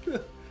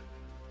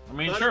 I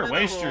mean, Put sure, him in the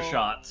waste your hole.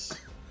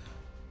 shots.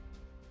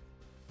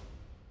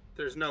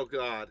 There's no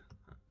god.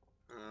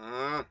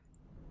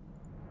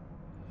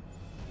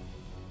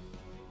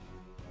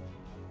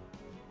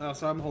 Oh,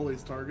 so I'm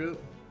Holy's target.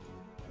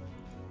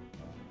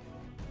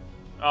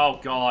 Oh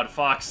god,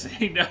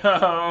 Foxy,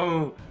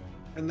 no!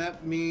 And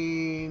that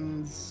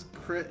means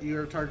Crit,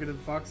 you're targeted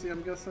Foxy,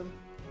 I'm guessing?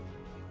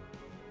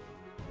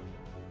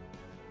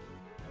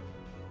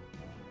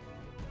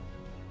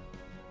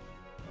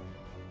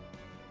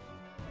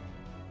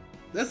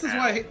 This is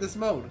why I hate this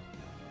mode.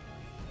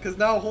 Because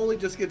now Holy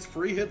just gets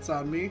free hits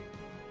on me.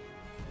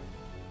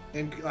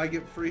 And I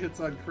get free hits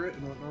on Crit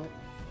and whatnot.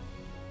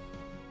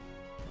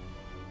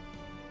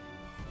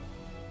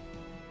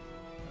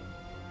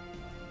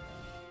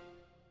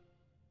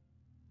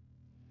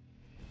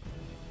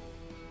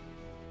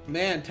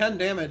 Man, 10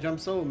 damage. I'm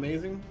so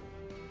amazing.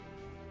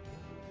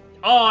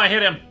 Oh, I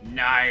hit him!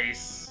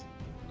 Nice!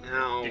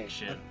 Ow. Dick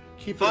shit.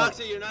 Keep it up.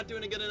 Foxy, you're not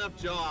doing a good enough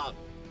job.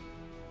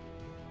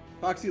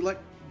 Foxy, let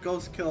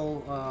Ghost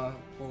kill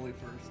Holy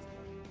first.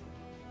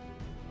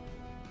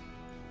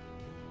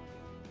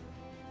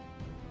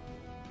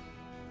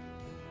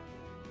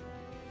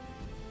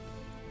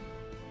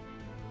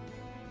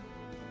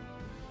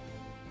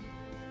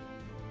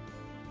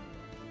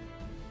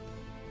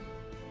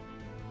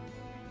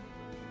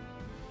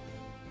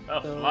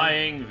 A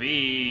flying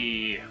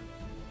V.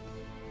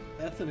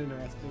 That's an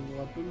interesting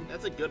weapon.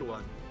 That's a good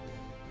one.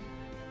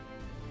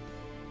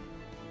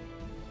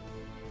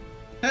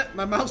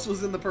 My mouse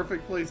was in the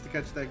perfect place to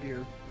catch that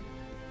gear.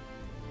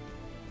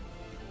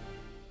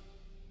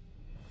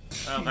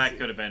 Well, that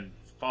could have been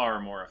far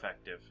more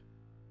effective.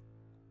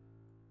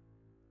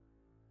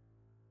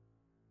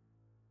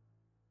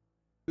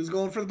 Who's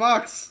going for the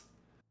box?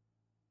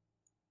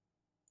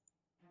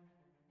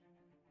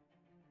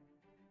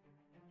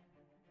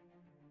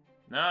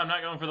 No, I'm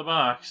not going for the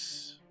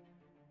box.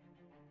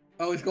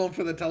 Oh, he's going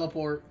for the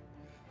teleport.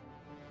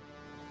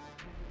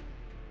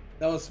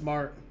 That was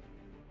smart.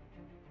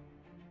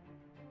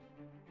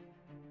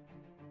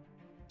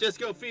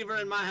 Disco fever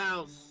in my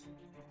house.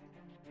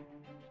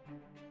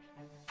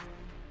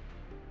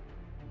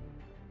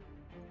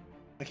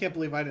 I can't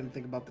believe I didn't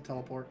think about the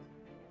teleport.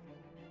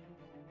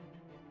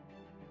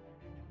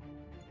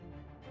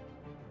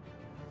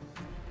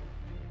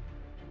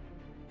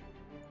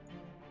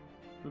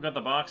 Who got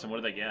the box and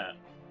what did they get?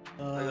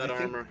 I got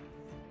think- armor.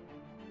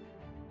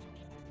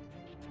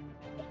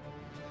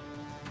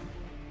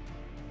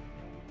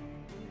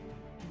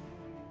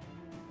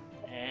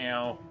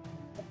 Ow.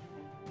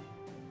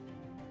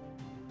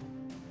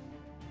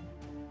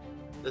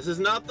 This is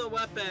not the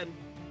weapon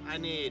I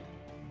need.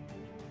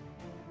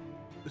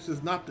 This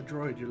is not the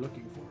droid you're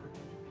looking for.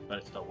 But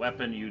it's the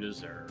weapon you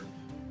deserve.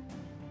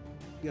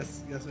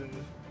 Yes, yes it is.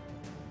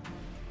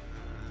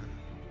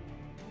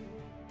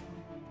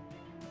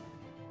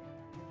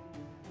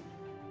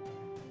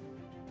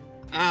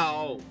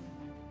 Ow!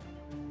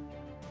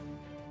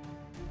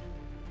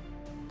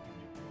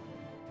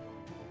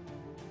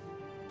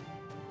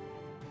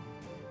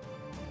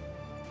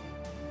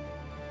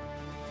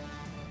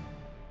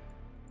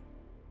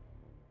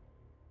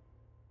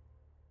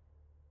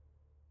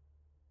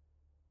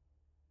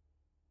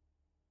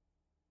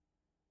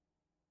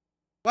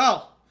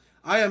 Well,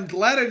 I am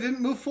glad I didn't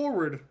move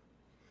forward.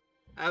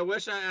 I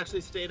wish I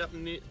actually stayed up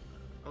in the...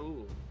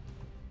 Oh.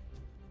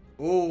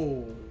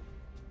 Oh.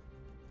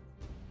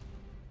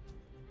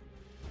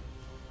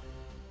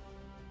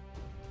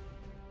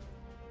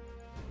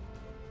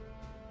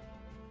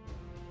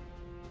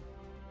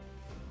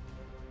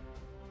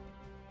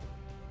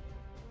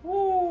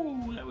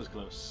 Woo, that was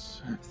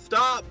close.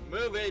 Stop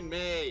moving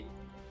me!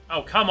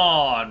 Oh, come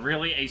on.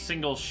 Really? A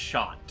single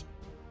shot.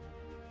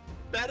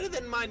 Better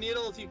than my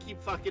needles you keep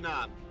fucking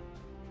up.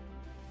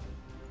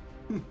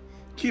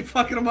 Keep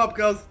fucking them up,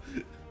 Ghost.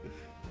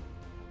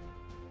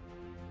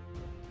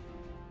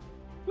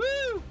 Woo!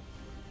 It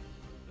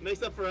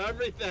makes up for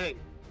everything.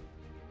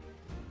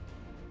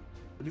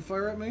 Did you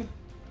fire at me?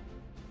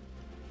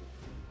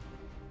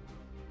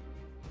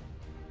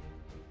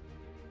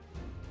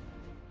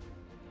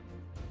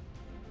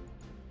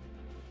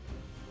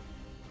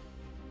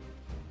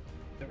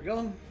 There we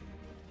go.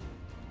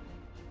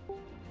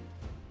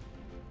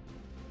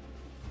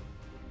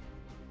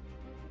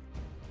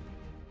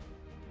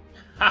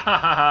 Ha ha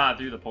ha ha!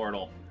 Through the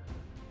portal.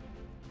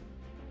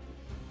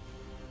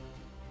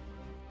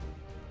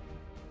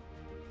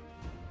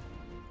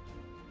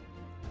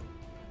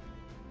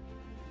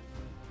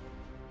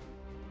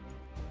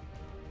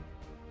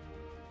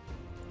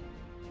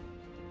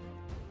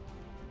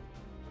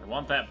 I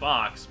want that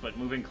box, but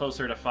moving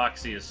closer to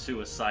Foxy is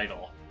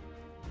suicidal.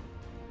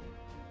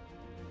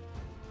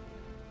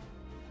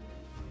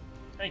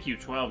 Thank you,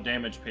 12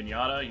 damage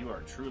Pinata. You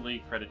are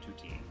truly credit to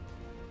team.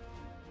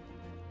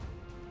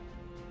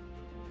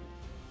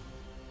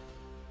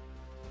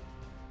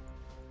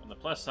 On the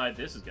plus side,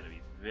 this is going to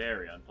be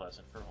very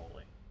unpleasant for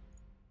Holy.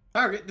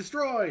 Target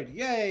destroyed!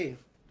 Yay!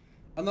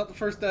 I'm not the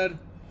first dead.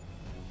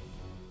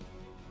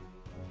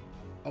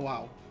 Oh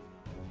wow.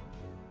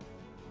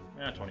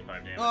 Yeah,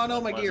 25 damage. Oh no,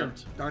 my gear.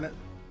 Unpleasant. Darn it.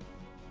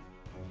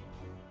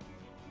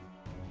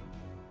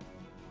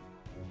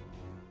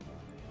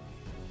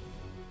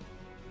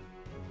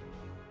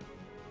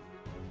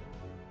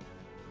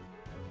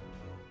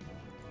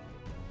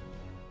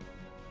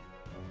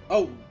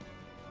 Oh!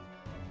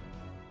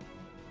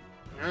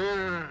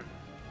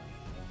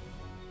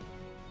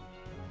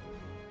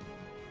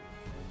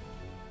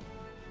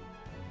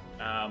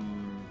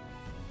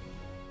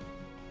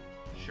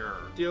 Sure.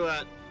 Do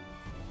it.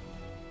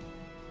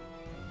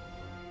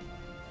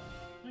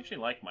 I actually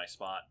like my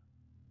spot.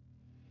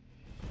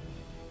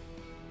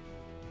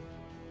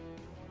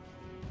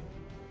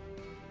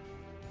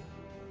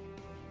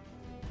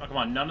 Oh, come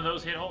on, none of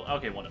those hit Holy?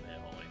 Okay, one of them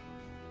hit Holy.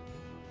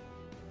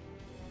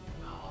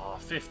 Oh,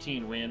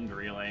 15 wind,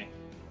 really?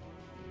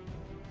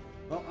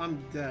 Well,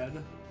 I'm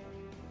dead.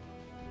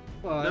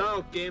 But...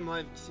 No, game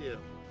life too.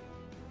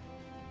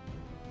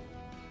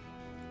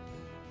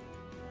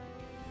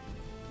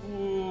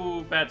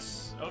 Ooh,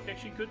 okay,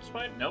 she could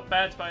spider. Nope,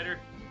 bad spider.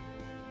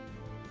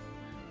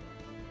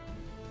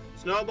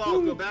 Snowball,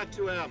 Ooh. go back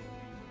to him.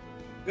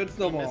 Good He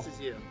snowball. misses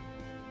you.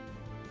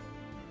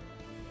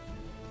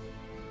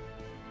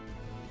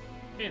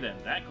 Okay, then,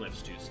 that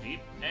cliff's too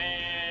steep.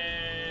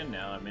 And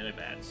now I'm in a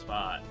bad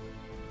spot.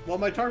 Well,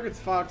 my target's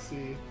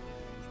Foxy.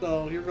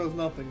 So, here goes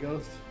nothing,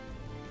 Ghost.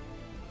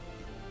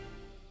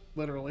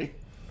 Literally.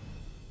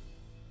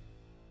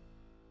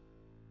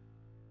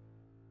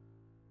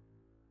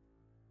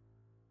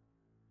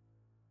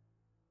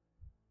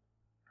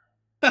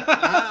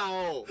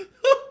 Ow!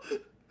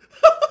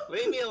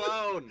 Leave me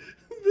alone.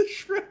 The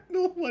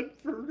shrapnel went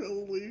for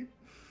Holy.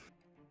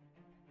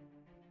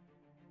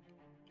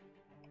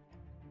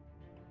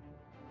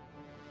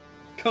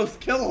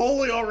 Ghost, kill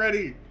Holy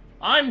already!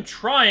 I'm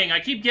trying! I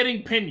keep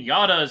getting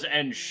pinatas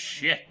and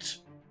shit!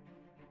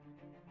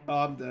 Oh,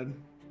 I'm dead.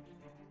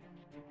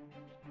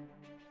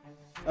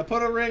 I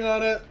put a ring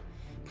on it.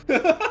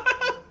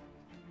 I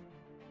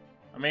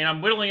mean,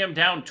 I'm whittling him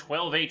down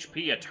 12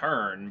 HP a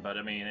turn, but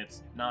I mean,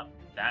 it's not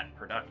that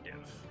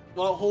productive.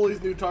 Well,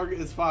 Holy's new target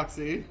is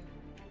Foxy.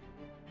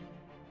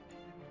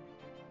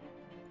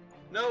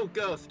 No,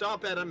 go.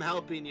 Stop it. I'm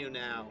helping you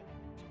now.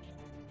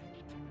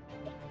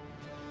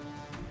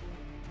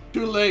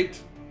 Too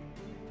late.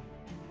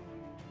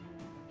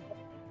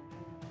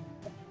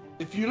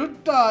 If you'd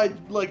have died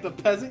like the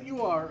peasant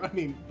you are, I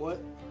mean,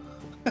 what?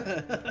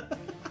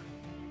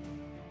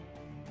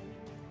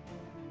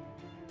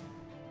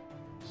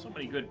 So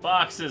many good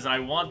boxes, I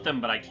want them,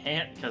 but I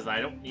can't because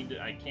I don't need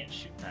to. I can't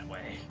shoot that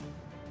way.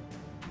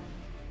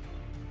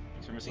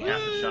 So we're missing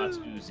half the shots,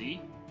 Uzi.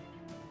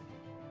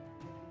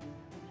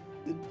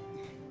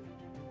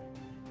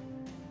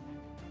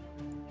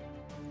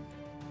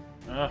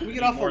 Ugh, Can we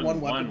get need off more of than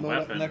one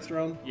weapon mode next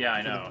round? Yeah,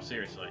 I know,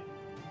 seriously.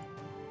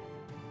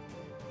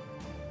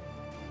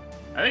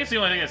 I think it's the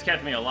only thing that's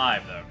kept me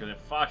alive, though, because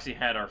if Foxy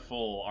had our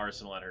full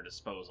arsenal at her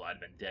disposal, I'd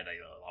been dead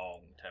a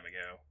long time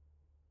ago.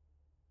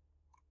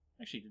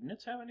 Actually, did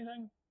Nitz have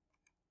anything?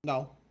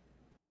 No.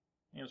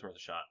 It was worth a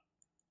shot.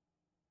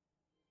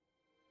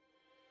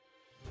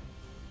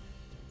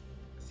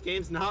 This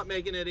game's not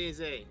making it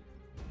easy.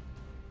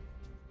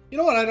 You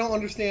know what I don't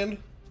understand?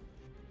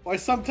 Why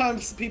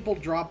sometimes people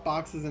drop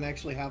boxes and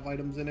actually have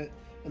items in it,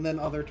 and then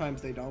other times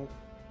they don't.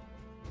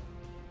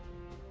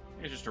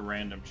 It's just a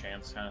random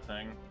chance kind of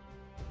thing.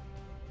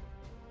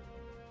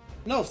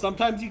 No,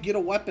 sometimes you get a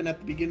weapon at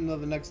the beginning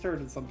of the next turn,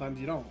 and sometimes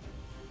you don't.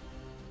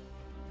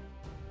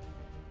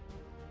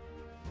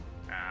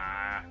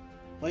 Ah.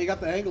 Well, you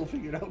got the angle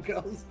figured out,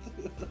 Ghost.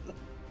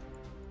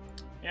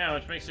 Yeah,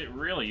 which makes it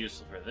really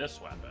useful for this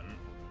weapon.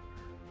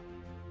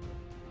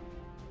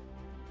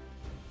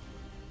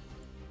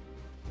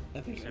 I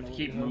think Just have to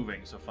keep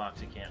moving so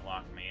Foxy can't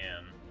lock me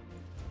in.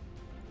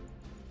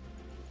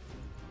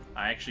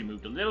 I actually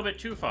moved a little bit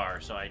too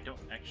far, so I don't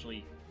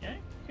actually... Yeah,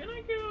 can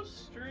I go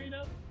straight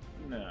up?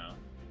 No.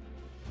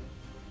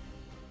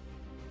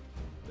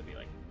 It'd be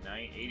like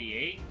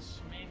 988,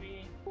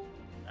 maybe?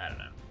 I don't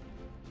know.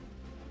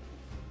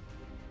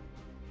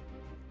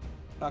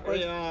 Shockwave?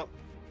 Yeah.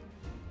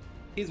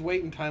 He's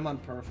waiting time on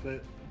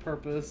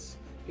purpose.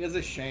 He has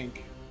a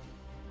shank.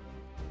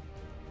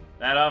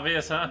 That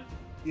obvious, huh?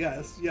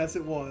 Yes, yes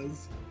it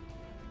was.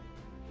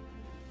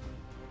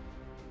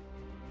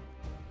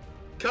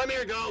 Come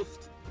here,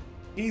 Ghost!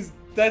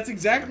 That's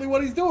exactly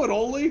what he's doing,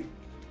 Holy!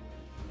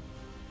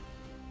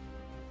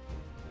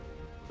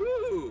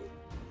 Woo!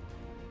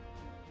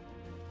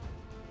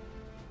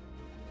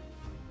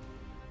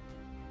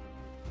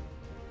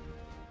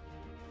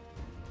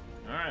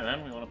 Alright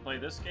then, we want to play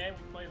this game?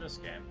 We play this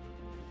game.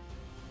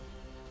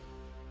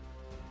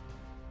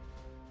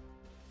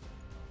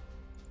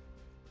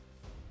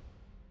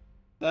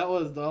 That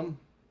was dumb.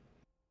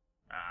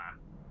 Ah.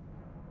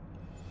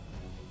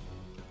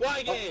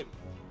 Why game?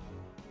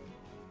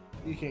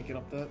 You can't get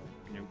up that.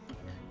 Nope.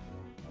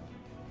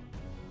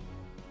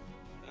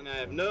 And I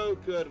have no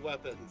good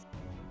weapons.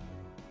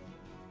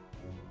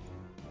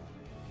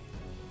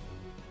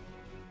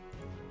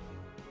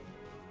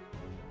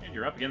 And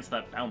you're up against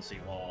that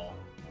bouncy wall.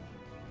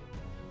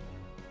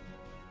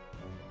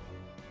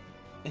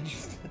 And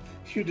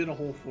you did a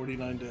whole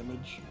 49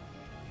 damage.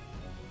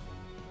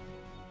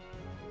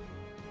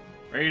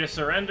 Ready to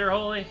surrender,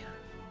 Holy?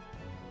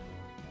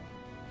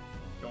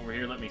 Come over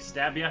here, let me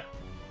stab ya.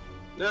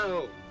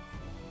 No.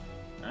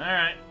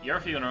 Alright,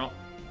 your funeral.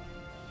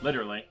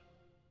 Literally.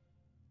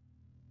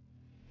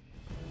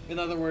 In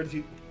other words,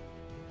 you're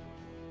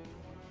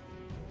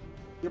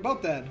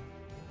about dead.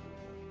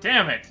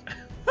 Damn it!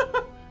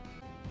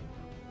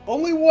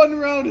 Only one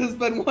round has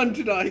been won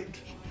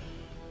tonight.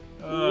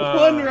 Uh.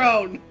 One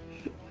round.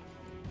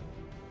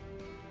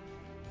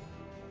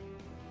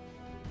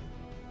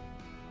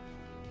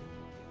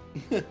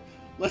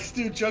 Let's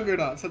do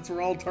Juggernaut, since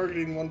we're all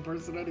targeting one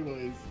person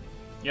anyways.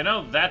 You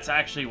know, that's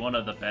actually one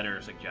of the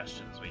better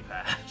suggestions we've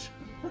had.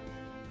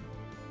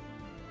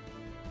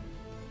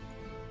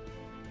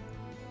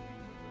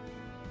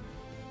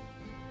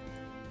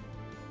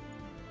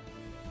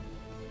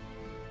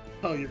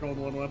 Oh, you're going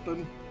one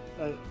weapon?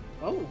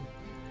 Oh.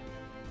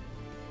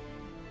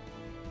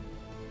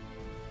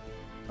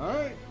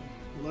 Alright.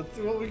 Let's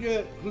see what we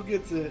get. Who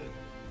gets it?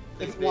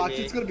 If watch,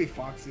 it's gonna be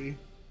Foxy.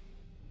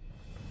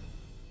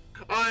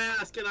 I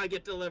ask and I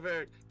get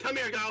delivered. Come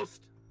here,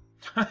 Ghost!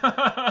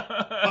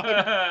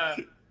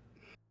 That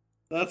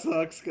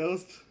sucks,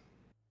 Ghost.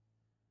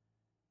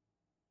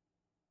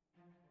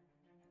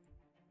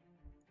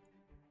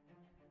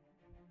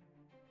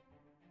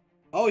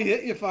 Oh, he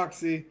hit you,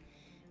 Foxy.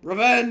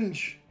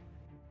 Revenge!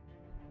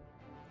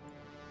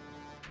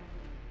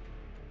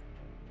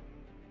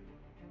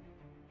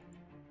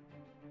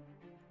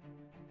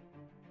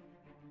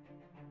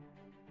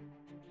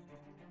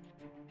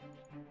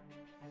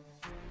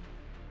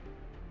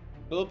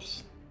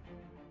 Oops.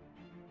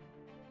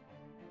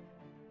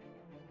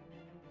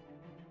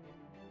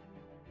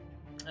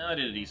 I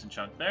did a decent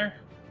chunk there.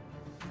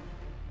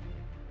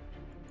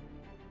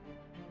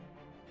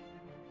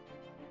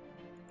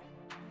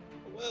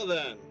 Well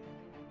then.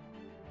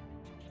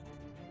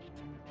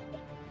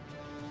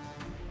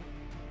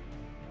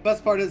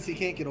 Best part is he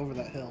can't get over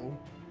that hill.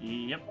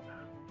 Yep.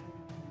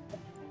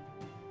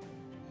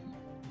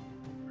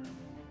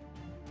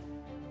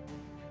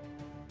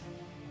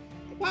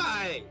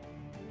 Why?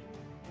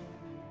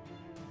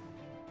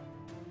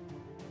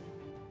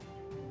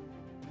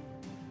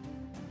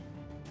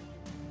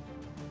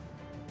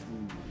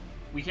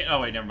 We can't.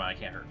 Oh wait, never mind. I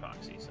can't hurt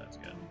Foxy, so that's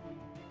good.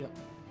 Yep.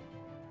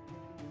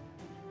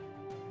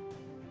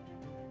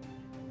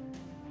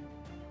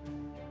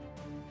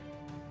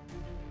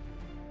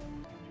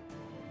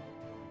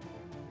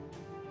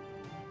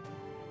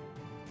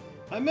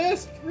 I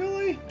missed,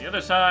 really? The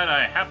other side,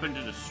 I happened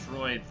to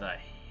destroy the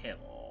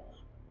hill.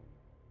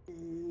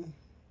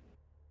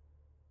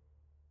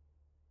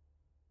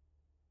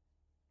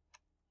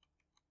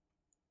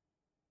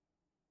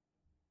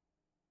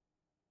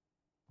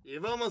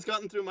 You've almost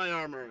gotten through my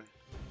armor.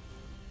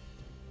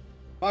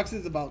 Fox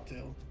is about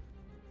to.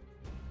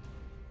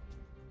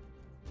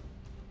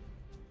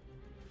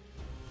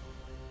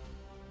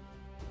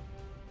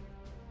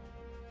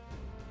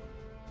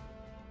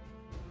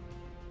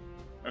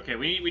 Okay,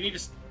 we need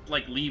to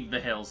like leave the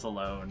hills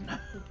alone.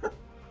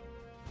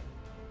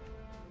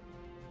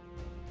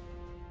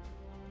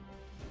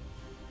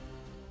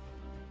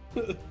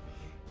 What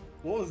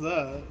was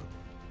that?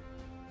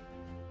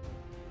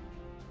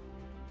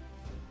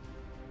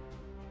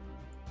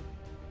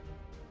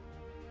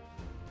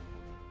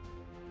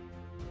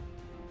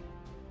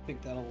 I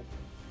think that'll...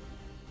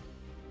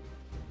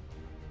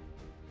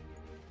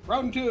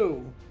 Round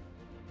 2!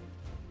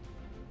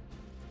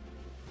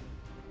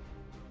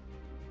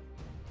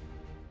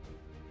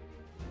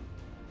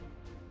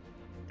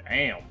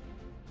 Damn.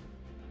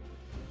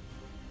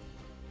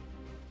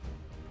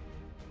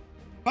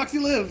 Foxy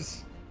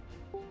lives!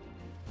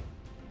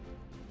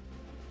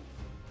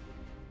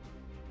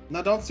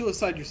 Now don't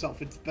suicide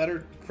yourself. It's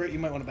better. Crit, you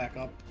might want to back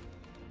up.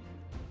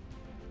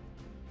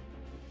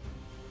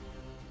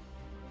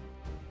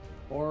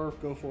 Or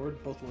go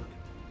forward. Both work.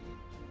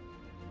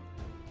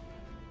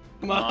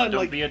 Come on, don't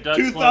like be a Doug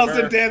 2,000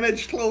 Clover.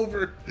 damage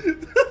Clover.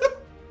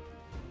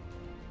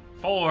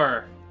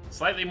 4.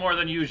 Slightly more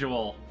than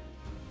usual.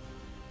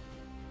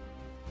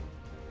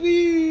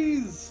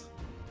 Please!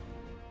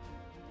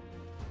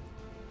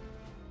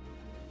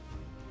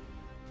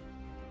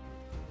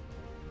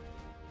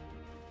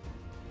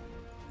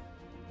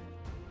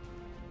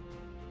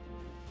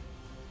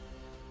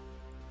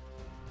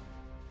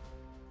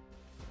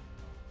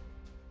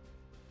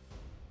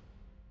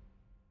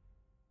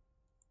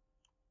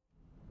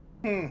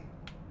 I'm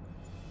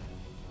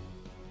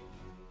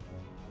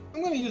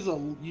gonna use a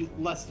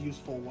less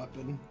useful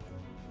weapon.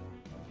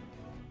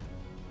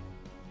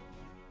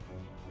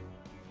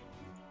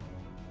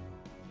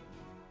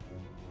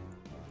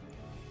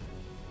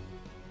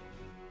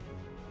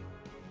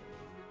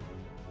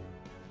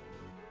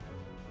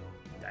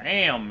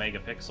 Damn,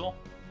 Megapixel.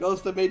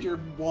 Ghost, I made your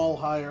wall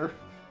higher.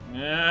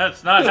 Yeah,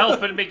 it's not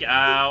helping me.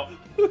 Ow.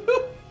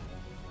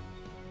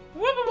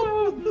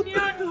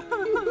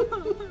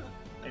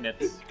 Hey,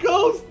 Nitz.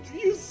 Ghost,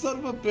 you son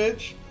of a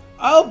bitch!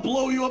 I'll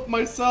blow you up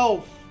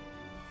myself!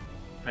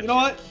 You know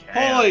what?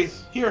 Holy,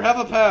 here, have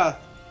a path.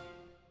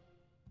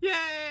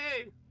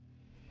 Yay!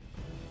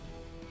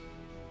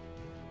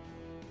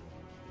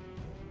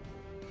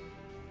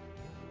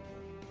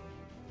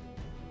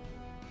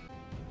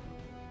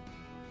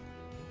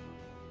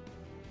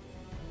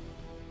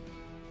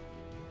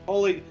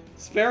 Holy,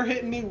 spare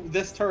hitting me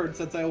this turn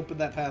since I opened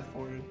that path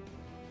for you.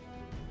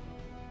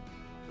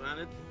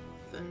 Granite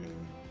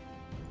thing.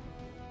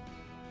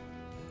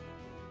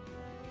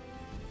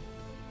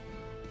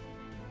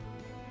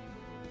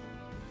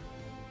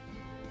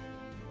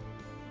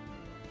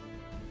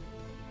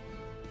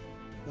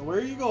 Now where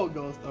are you going,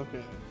 Ghost?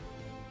 Okay.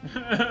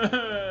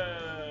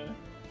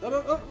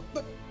 No.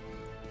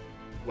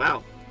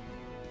 Wow.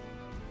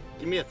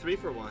 Give me a 3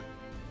 for 1.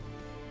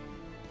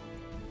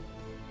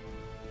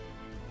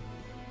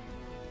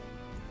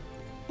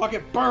 Fuck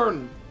it,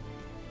 burn!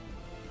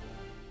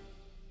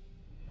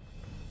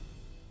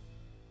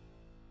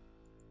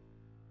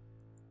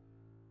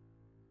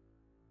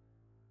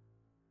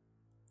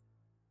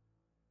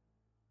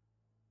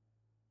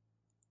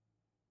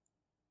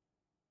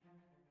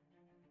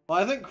 Well,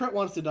 I think Crit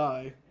wants to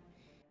die.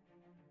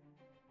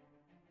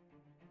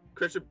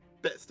 Crit should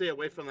stay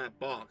away from that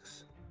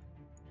box.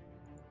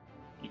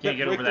 You can't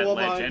get break over the that wall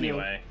ledge behind you.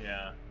 anyway.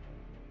 Yeah.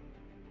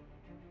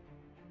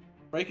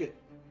 Break it.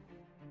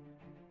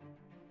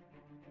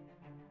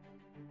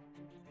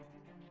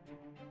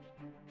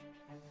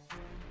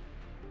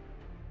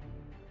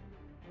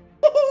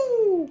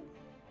 Woohoo!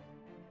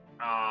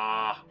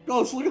 Ah,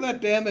 Ghost, look at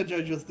that damage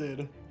I just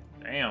did.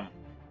 damn.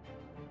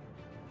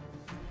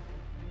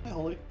 Hi,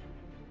 Holy.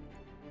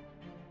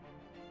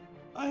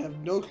 I have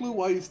no clue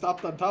why you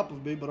stopped on top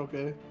of me, but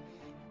okay.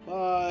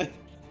 Bye.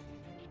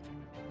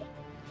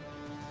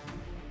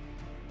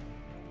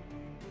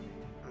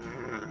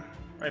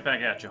 Right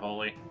back at you,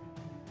 Holy.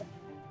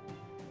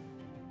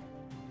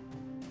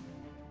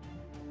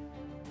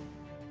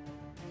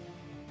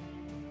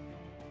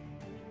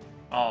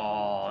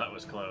 Oh, that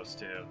was close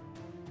too.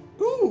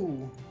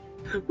 Ooh.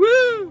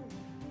 Woo!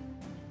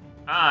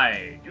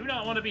 I do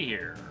not want to be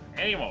here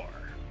anymore.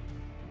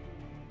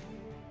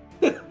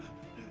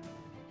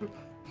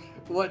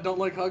 What, don't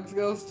like hugs,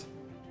 Ghost?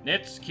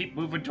 Nitz, keep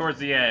moving towards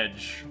the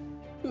edge.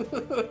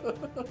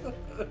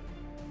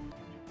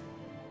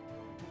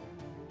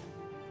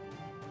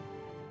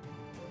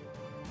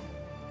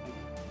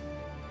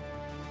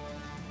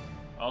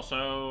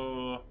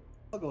 Also,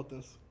 I'll go with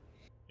this.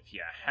 if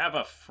you have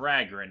a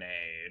frag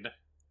grenade,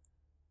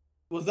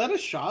 Was that a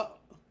shot?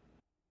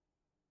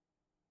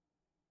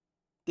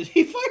 Did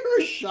he fire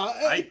a shot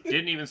at I you?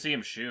 didn't even see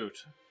him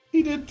shoot.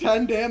 He did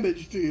 10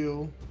 damage to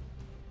you.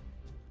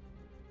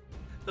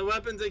 The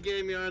weapons they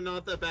gave me are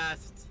not the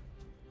best.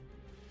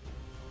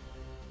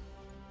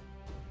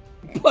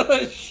 But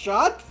a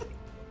shot?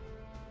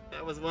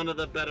 That was one of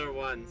the better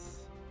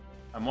ones.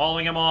 I'm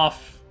walling him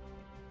off.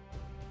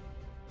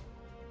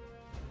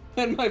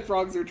 And my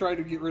frogs are trying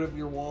to get rid of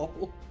your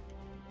wall.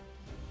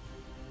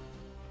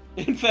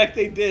 In fact,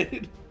 they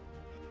did.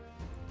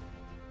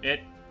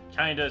 It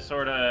kinda,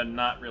 sorta,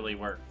 not really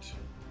worked.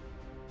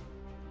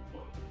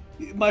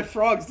 My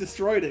frogs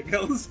destroyed it,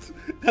 Ghost.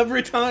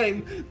 Every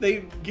time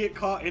they get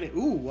caught in it.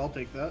 Ooh, I'll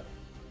take that.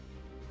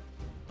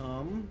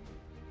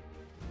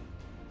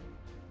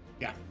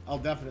 Yeah, I'll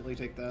definitely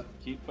take that.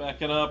 Keep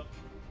backing up.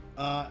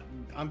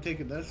 I'm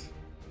taking this.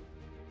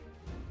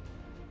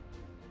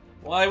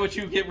 Why would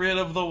you get rid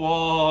of the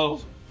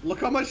wall?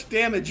 Look how much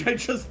damage I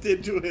just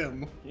did to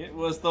him. It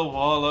was the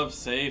wall of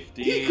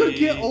safety. He could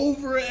get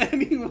over it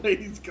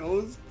anyways,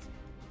 Ghost.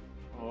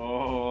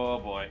 Oh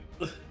boy.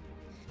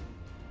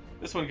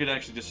 This one could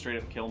actually just straight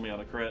up kill me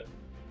on a crit.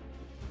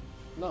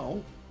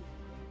 No.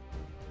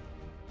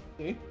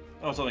 See?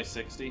 Oh, it's only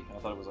 60. I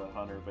thought it was a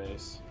 100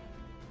 base.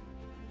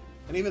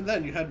 And even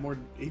then, you had more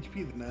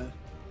HP than that.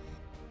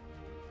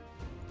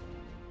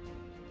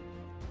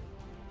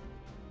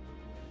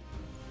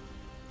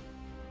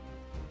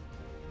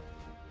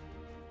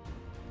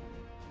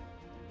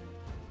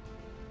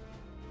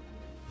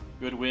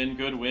 Good wind,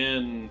 good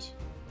wind.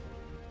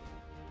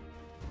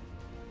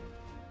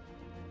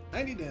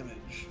 90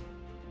 damage.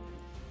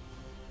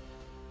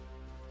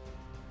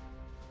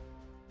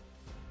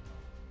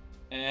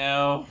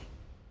 Ow.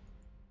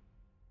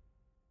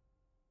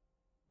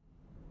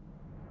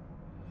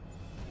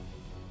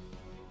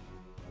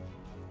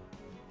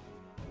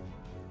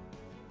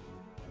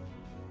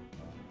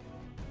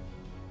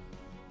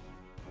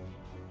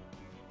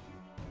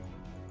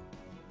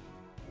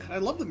 God, I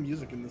love the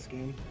music in this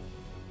game.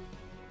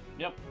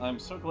 Yep, I'm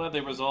so glad they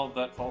resolved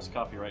that false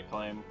copyright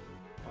claim.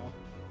 Oh.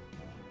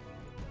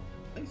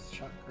 Nice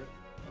shot, crit.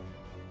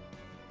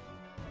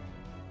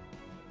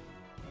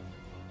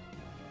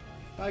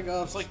 Bye,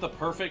 Ghost. It's like the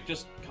perfect,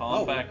 just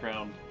calm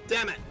background.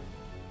 Damn it!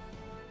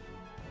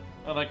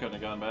 Oh, that couldn't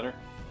have gone better.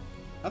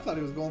 I thought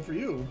he was going for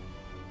you.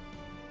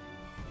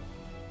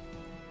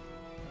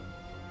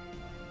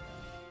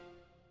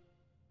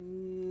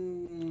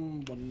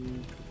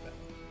 One.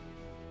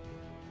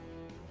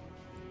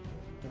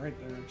 Right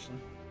there, actually.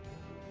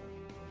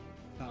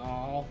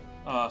 Oh.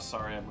 Oh,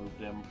 sorry, I moved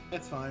him.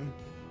 It's fine.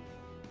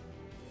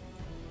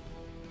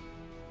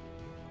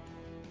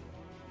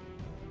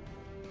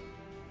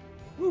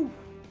 Woo!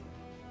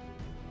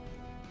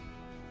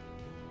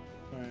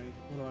 Alright,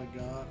 what do I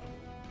got?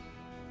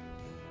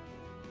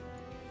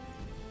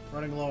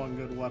 Running low on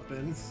good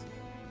weapons.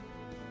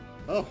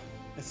 Oh,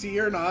 I see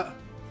you're not.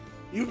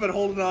 You've been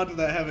holding on to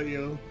that, haven't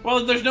you?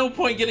 Well, there's no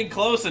point getting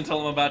close until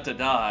I'm about to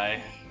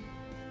die.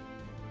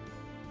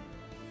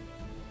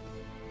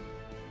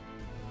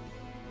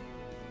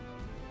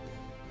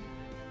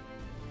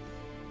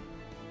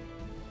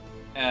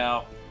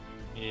 Ow.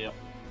 Yep.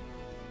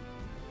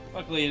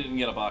 Luckily, he didn't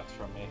get a box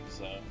from me,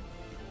 so...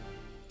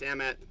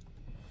 Damn it.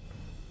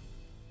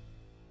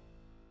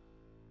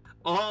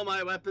 All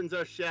my weapons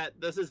are shit.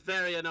 This is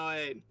very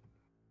annoying.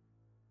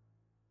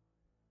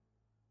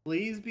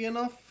 Please be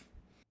enough?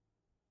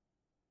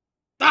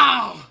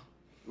 Ah!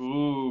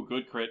 Ooh,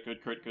 good crit,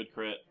 good crit, good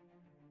crit.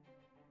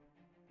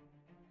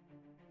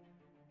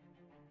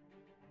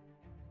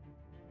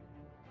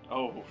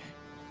 Oh.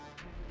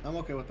 I'm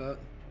okay with that.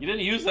 You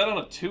didn't use that on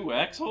a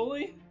 2x,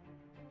 Holy?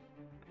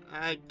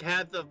 I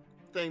had the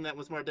thing that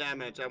was more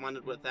damage. I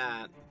wanted with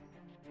that.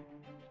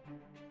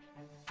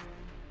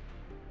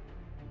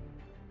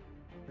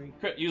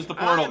 Crit, use the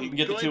portal, you can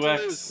get the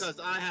 2x. Because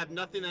I have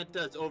nothing that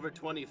does over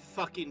 20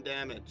 fucking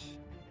damage.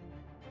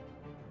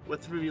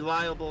 With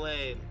reliable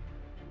aim.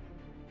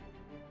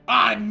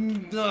 Ah,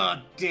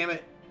 damn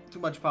it. Too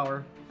much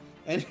power.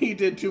 And he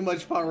did too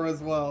much power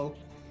as well.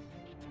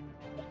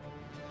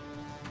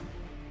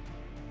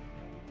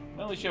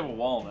 Well, at least you have a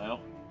wall now.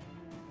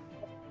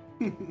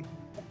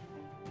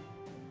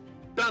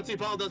 Bouncy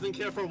ball doesn't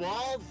care for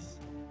walls.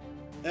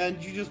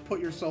 And you just put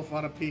yourself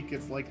on a peak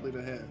it's likely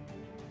to hit.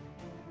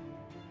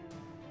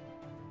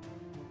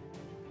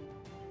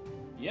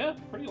 Yeah,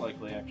 pretty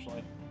likely,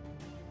 actually.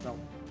 No.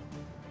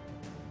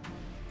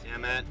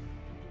 Damn it.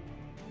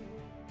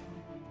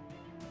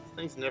 These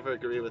things never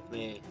agree with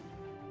me.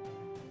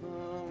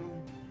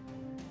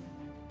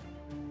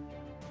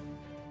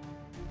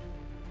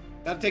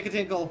 Gotta take a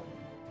tinkle.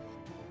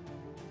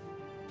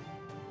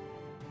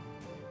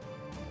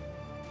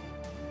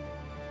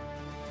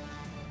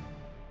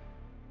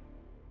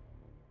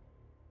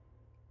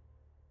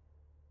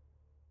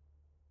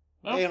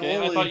 Okay, Hey, I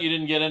Holy. thought you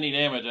didn't get any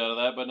damage out of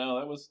that, but no,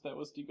 that was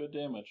good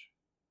damage.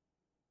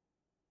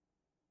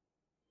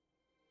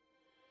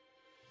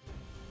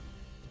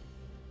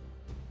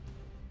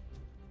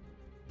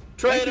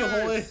 Thank you, Traitors!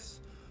 Holy.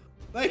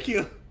 Thank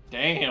you.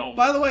 Damn.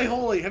 By the way,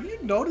 Holy, have you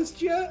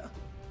noticed yet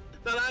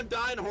That I'm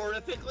dying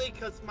horrifically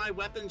because my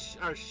weapons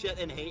are shit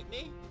and hate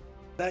me?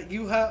 that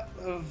you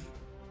have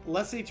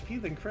less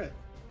HP than crit?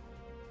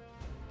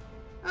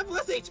 I have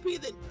less HP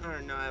than... Or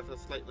no, I have a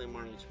slightly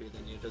more HP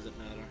than you. Doesn't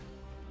matter.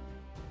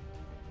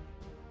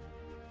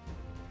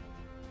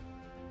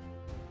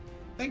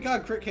 Thank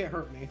God crit can't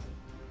hurt me.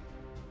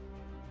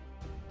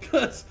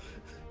 Because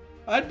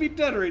I'd be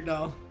dead right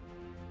now.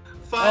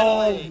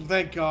 Finally. Oh,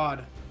 thank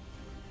God.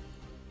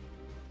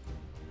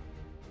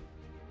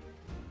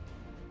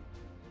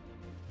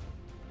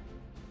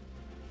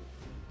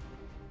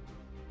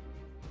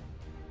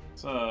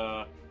 It's,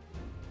 I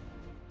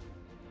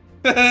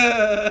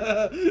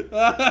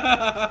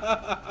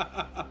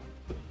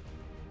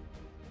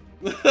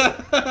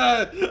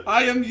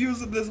am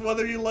using this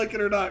whether you like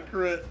it or not,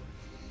 crit.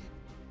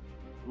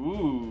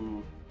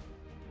 Ooh.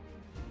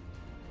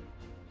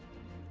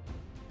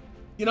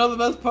 You know the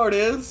best part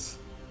is,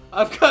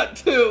 I've got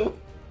 2.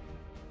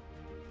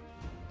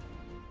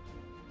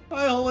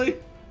 Hi, Holly.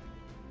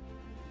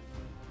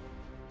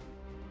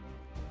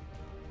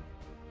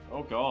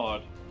 Oh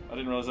god. I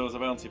didn't realize that was a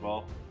bouncy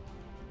ball.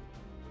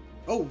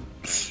 Oh,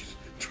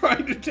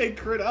 trying to take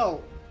crit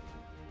out.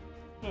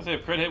 I was gonna say,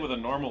 if crit hit with a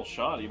normal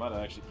shot, he might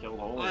have actually killed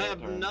Holy. I that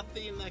have turn.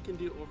 nothing that can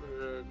do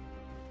over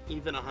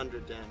even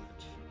 100 damage.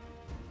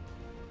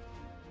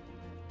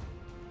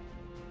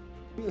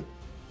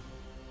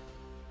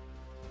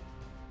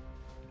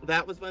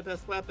 That was my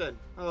best weapon.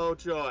 Oh,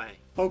 joy.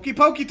 Pokey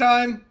pokey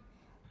time.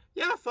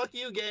 Yeah, fuck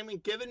you,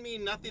 gaming. Giving me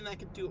nothing that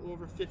could do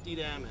over 50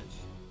 damage.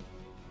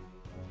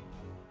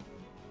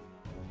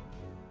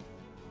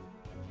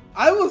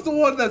 I was the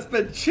one that's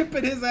been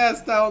chipping his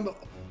ass down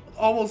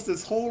almost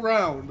this whole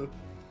round.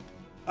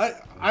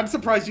 I'm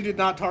surprised you did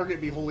not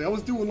target me, Holy. I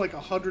was doing like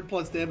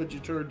 100+ damage a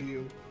turn to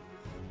you.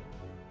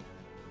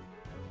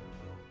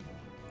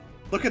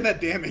 Look at that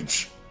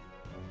damage.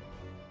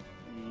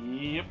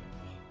 Yep.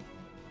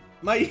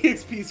 My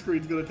EXP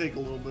screen's gonna take a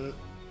little bit.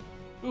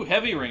 Ooh,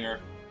 heavy ringer.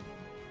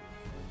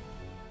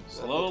 That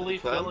Slowly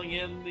looks like fun. filling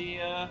in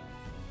the,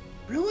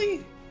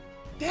 Really?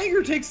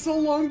 Dagger takes so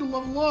long to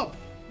level up.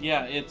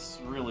 Yeah, it's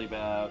really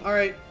bad.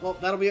 Alright, well,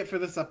 that'll be it for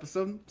this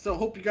episode. So,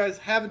 hope you guys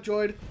have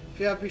enjoyed. If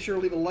you have, be sure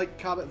to leave a like,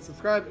 comment, and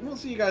subscribe. And we'll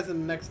see you guys in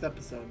the next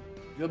episode.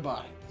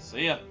 Goodbye.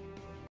 See ya.